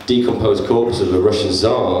decomposed corpse of a Russian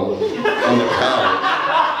Tsar on the couch.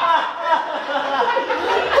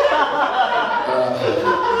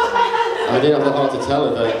 I didn't have the heart to tell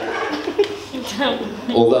her that,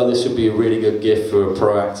 although this would be a really good gift for a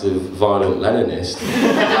proactive, violent Leninist,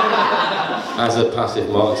 as a passive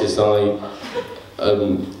Marxist, I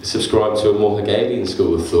subscribe to a more Hegelian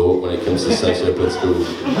school of thought when it comes to socio-political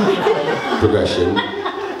progression.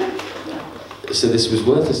 So this was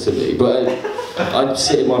worthless to me, but I'd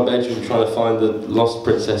sit in my bedroom trying to find the lost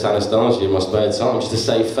Princess Anastasia in my spare time just to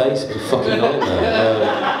save face. It was a fucking nightmare.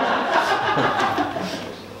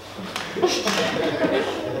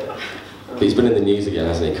 But he's been in the news again,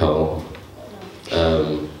 hasn't he, Cole?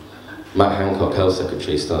 Matt Hancock, Health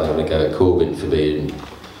Secretary, started having a go at Corbyn for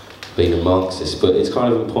being a Marxist, but it's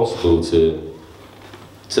kind of impossible to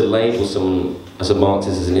label someone as a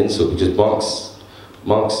Marxist as an insult, because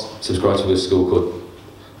Marx subscribes to a school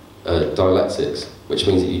called dialectics, which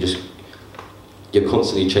means that you're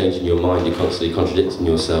constantly changing your mind, you're constantly contradicting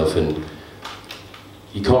yourself, and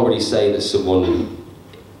you can't really say that someone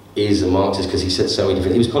is a Marxist because he said so many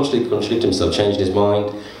different. He was constantly contradicting himself, changing his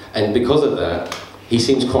mind, and because of that, he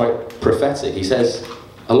seems quite prophetic. He says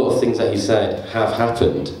a lot of things that he said have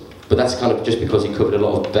happened, but that's kind of just because he covered a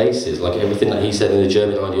lot of bases. Like everything that he said in the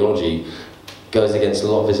German ideology goes against a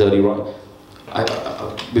lot of his early right.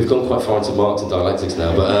 We've gone quite far into Marx and dialectics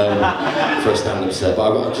now, but for a stand-up set.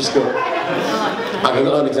 But I've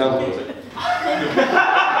got an example of it.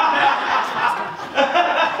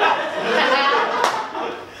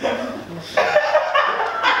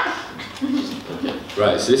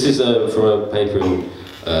 Right, so this is from a paper in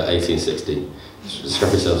 1860.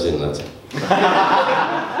 Strap yourselves in, lads.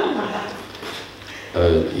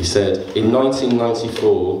 He said, in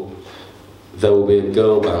 1994, there will be a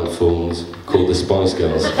girl band formed called the Spice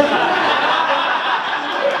Girls.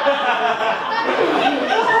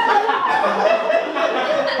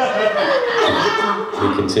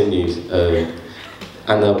 He continues,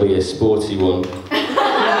 and there'll be a sporty one,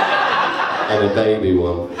 and a baby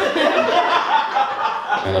one,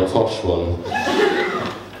 and a posh one,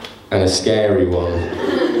 and a scary one,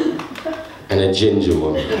 and a ginger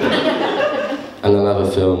one, and they'll have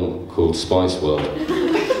a film called Spice World.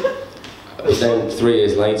 But then 3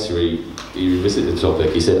 years later he revisited the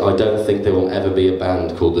topic. He said, I don't think there will ever be a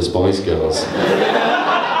band called the Spice Girls.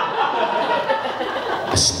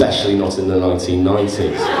 Especially not in the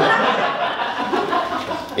 1990s.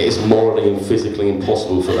 It is morally and physically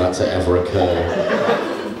impossible for that to ever occur.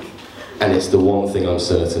 And it's the one thing I'm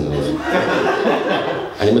certain of.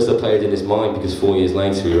 And he must have played in his mind, because 4 years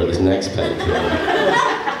later we were at this next paper.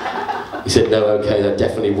 He said, no, okay, there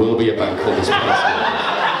definitely will be a band called the Spice Girls.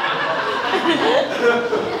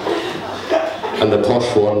 And the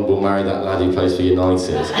posh one will marry that lad who plays for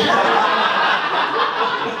United.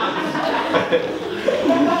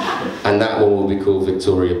 And that one will be called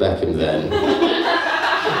Victoria Beckham then.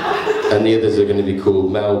 And the others are going to be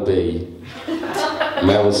called Mel B,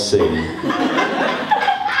 Mel C,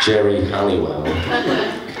 Jerry Halliwell,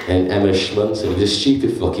 and Emma Schmunton. He's a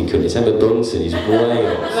stupid fucking cunt. It's Emma Bunton, he's way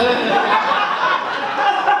off.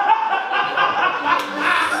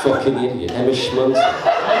 Fucking idiot, Emma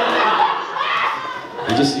Schmunton.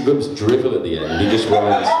 He got this drivel at the end. He just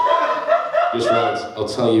writes, I'll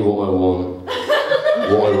tell you what I want,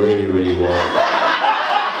 what I really, really want.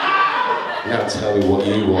 Now tell me what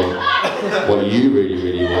you want, what you really,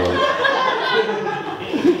 really want.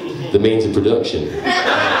 The means of production.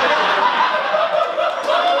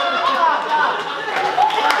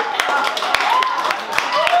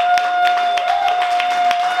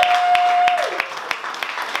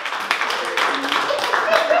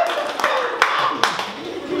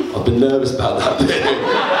 I've been nervous about that bit.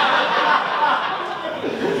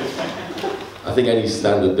 I think any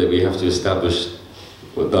standard bit we have to establish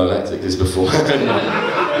what dialectic is beforehand.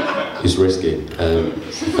 It's risky.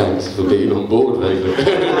 Thanks for being on board, Vaguely.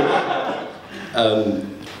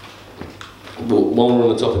 While we're on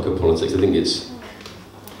the topic of politics, I think it's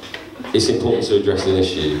important to address an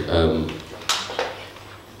issue.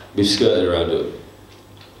 We've skirted around it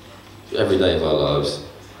every day of our lives,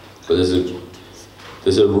 but there's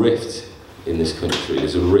a rift in this country.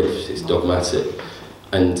 There's a rift, it's dogmatic.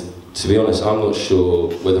 And to be honest, I'm not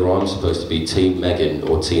sure whether I'm supposed to be Team Meghan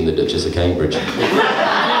or Team the Duchess of Cambridge.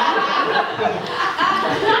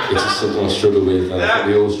 It's just something I struggle with, and I think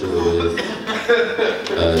we all struggle with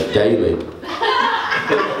daily.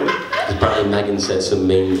 Apparently Meghan said some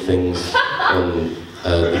mean things on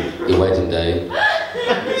the wedding day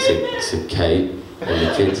to Kate and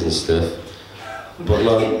the kids and stuff. But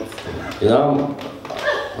like, you know,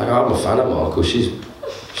 I'm a fan of Markle. She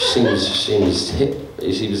seems hip.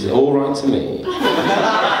 She was all right to me.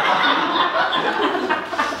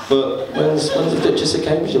 But when's the Duchess of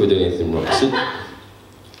Cambridge ever doing anything wrong? So,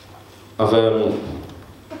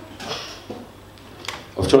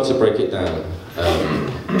 I've tried to break it down.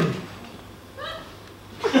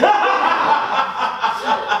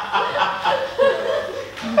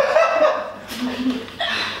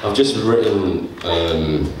 I've just written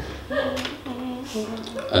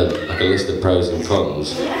like a list of pros and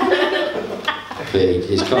cons. But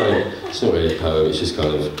it's kind of, it's not really a poem, it's just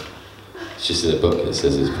kind of, it's just in a book that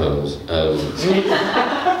says it's poems.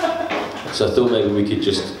 So I thought maybe we could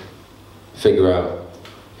just figure out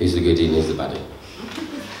who's the goodie and who's the baddie.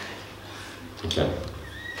 Okay.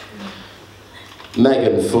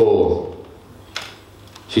 Meghan 4.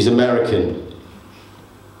 She's American.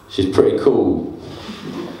 She's pretty cool.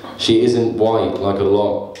 She isn't white like a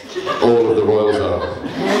lot. All of the royals are.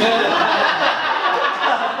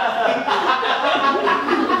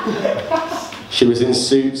 She was in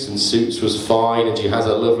Suits, and Suits was fine, and she has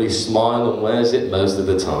a lovely smile and wears it most of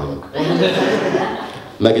the time.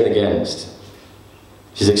 Meghan against.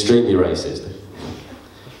 She's extremely racist.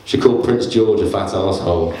 She called Prince George a fat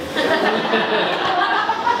arsehole.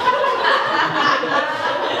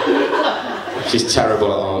 She's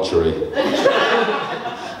terrible at archery.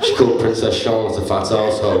 She called Princess Charlotte a fat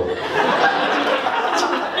arsehole.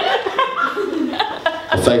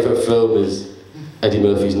 Her favourite film is Eddie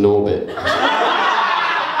Murphy's Norbit.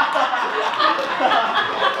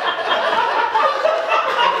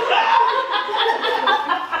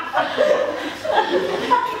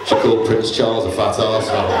 She called Prince Charles a fat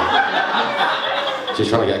arsehole. She's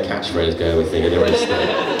trying to get a catchphrase going, we think, anyway.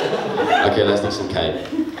 Okay, let's do some Kate.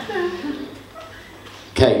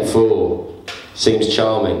 Kate 4. Seems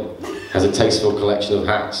charming. Has a tasteful collection of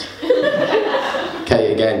hats.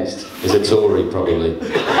 Kate against. Is a Tory, probably.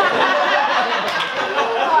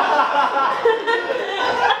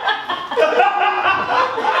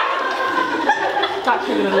 That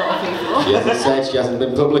could have been a lot of people. She hasn't said, she hasn't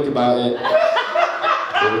been public about it.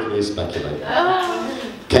 But we can just speculate.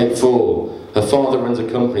 Kate 4. Her father runs a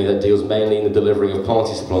company that deals mainly in the delivery of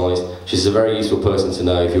party supplies. She's a very useful person to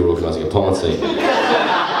know if you're organising a party.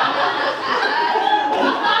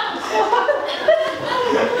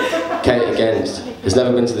 Kate against. Has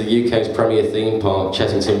never been to the UK's premier theme park,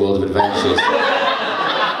 Chessington World of Adventures.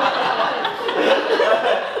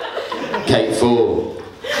 Kate 4.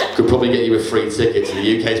 Could probably get you a free ticket to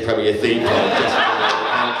the UK's premier theme park,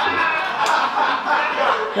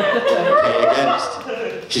 Kate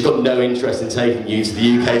against. She's got no interest in taking you to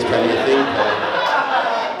the UK's premier theme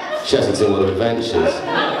park, Chessington World of Adventures.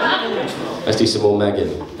 Let's do some more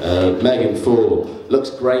Meghan. Meghan 4. Looks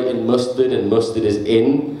great in mustard, and mustard is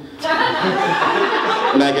in.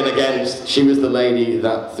 Meghan against. She was the lady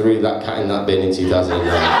that threw that cat in that bin in 2009.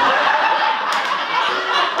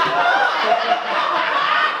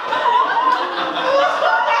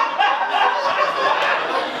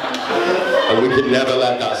 And we could never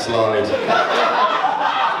let that slide.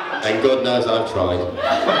 And God knows I've tried.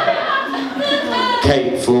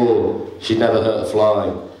 Kate 4. She'd never hurt a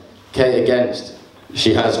fly. Kate against.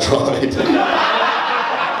 She has tried.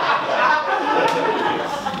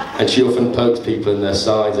 And she often pokes people in their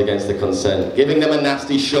sides against their consent, giving them a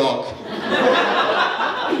nasty shock.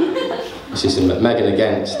 She's Meghan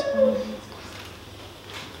against.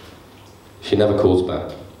 She never calls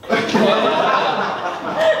back.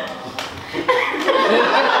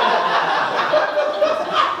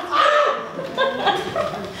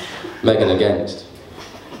 Meghan against.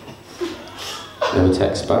 Never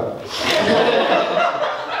texts back.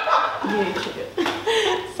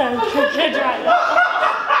 So good right now.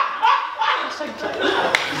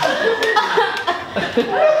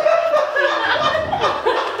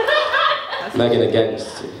 Meghan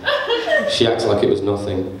against. She acts like it was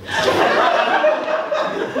nothing.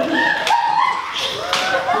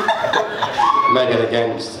 Meghan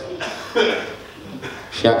against.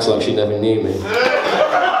 She acts like she never knew me.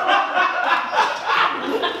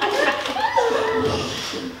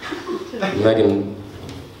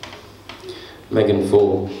 Meghan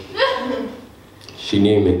 4. She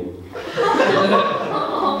knew me.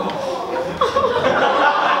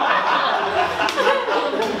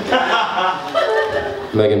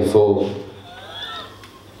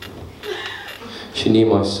 knew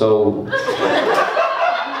my soul.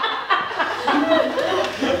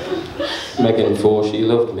 Megan 4, she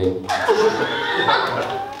loved me.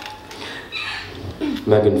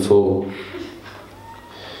 Megan 4,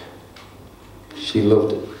 she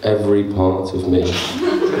loved every part of me.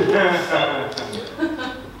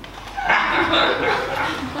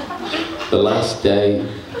 The last day,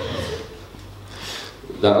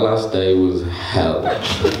 that last day was hell.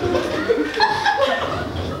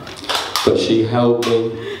 But she held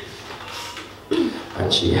me,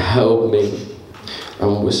 and she held me,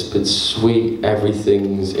 and whispered sweet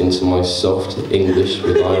everythings into my soft English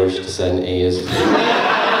with Irish descent ears.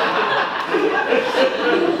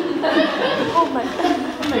 Oh my God.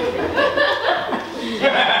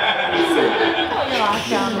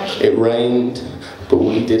 It rained, but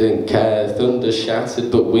we didn't care. Thunder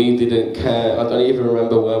shattered, but we didn't care. I don't even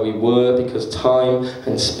remember where we were because time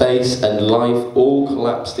and space and life all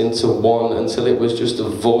collapsed into one until it was just a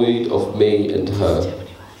void of me and her.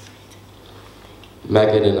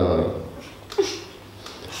 Megan and I.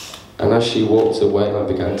 And as she walked away, I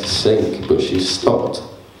began to sink, but she stopped.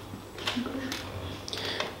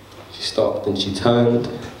 She stopped and she turned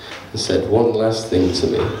and said one last thing to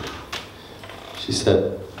me. She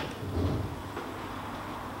said,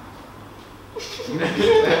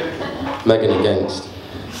 Megan against.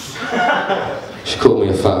 She called me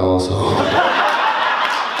a fat arsehole.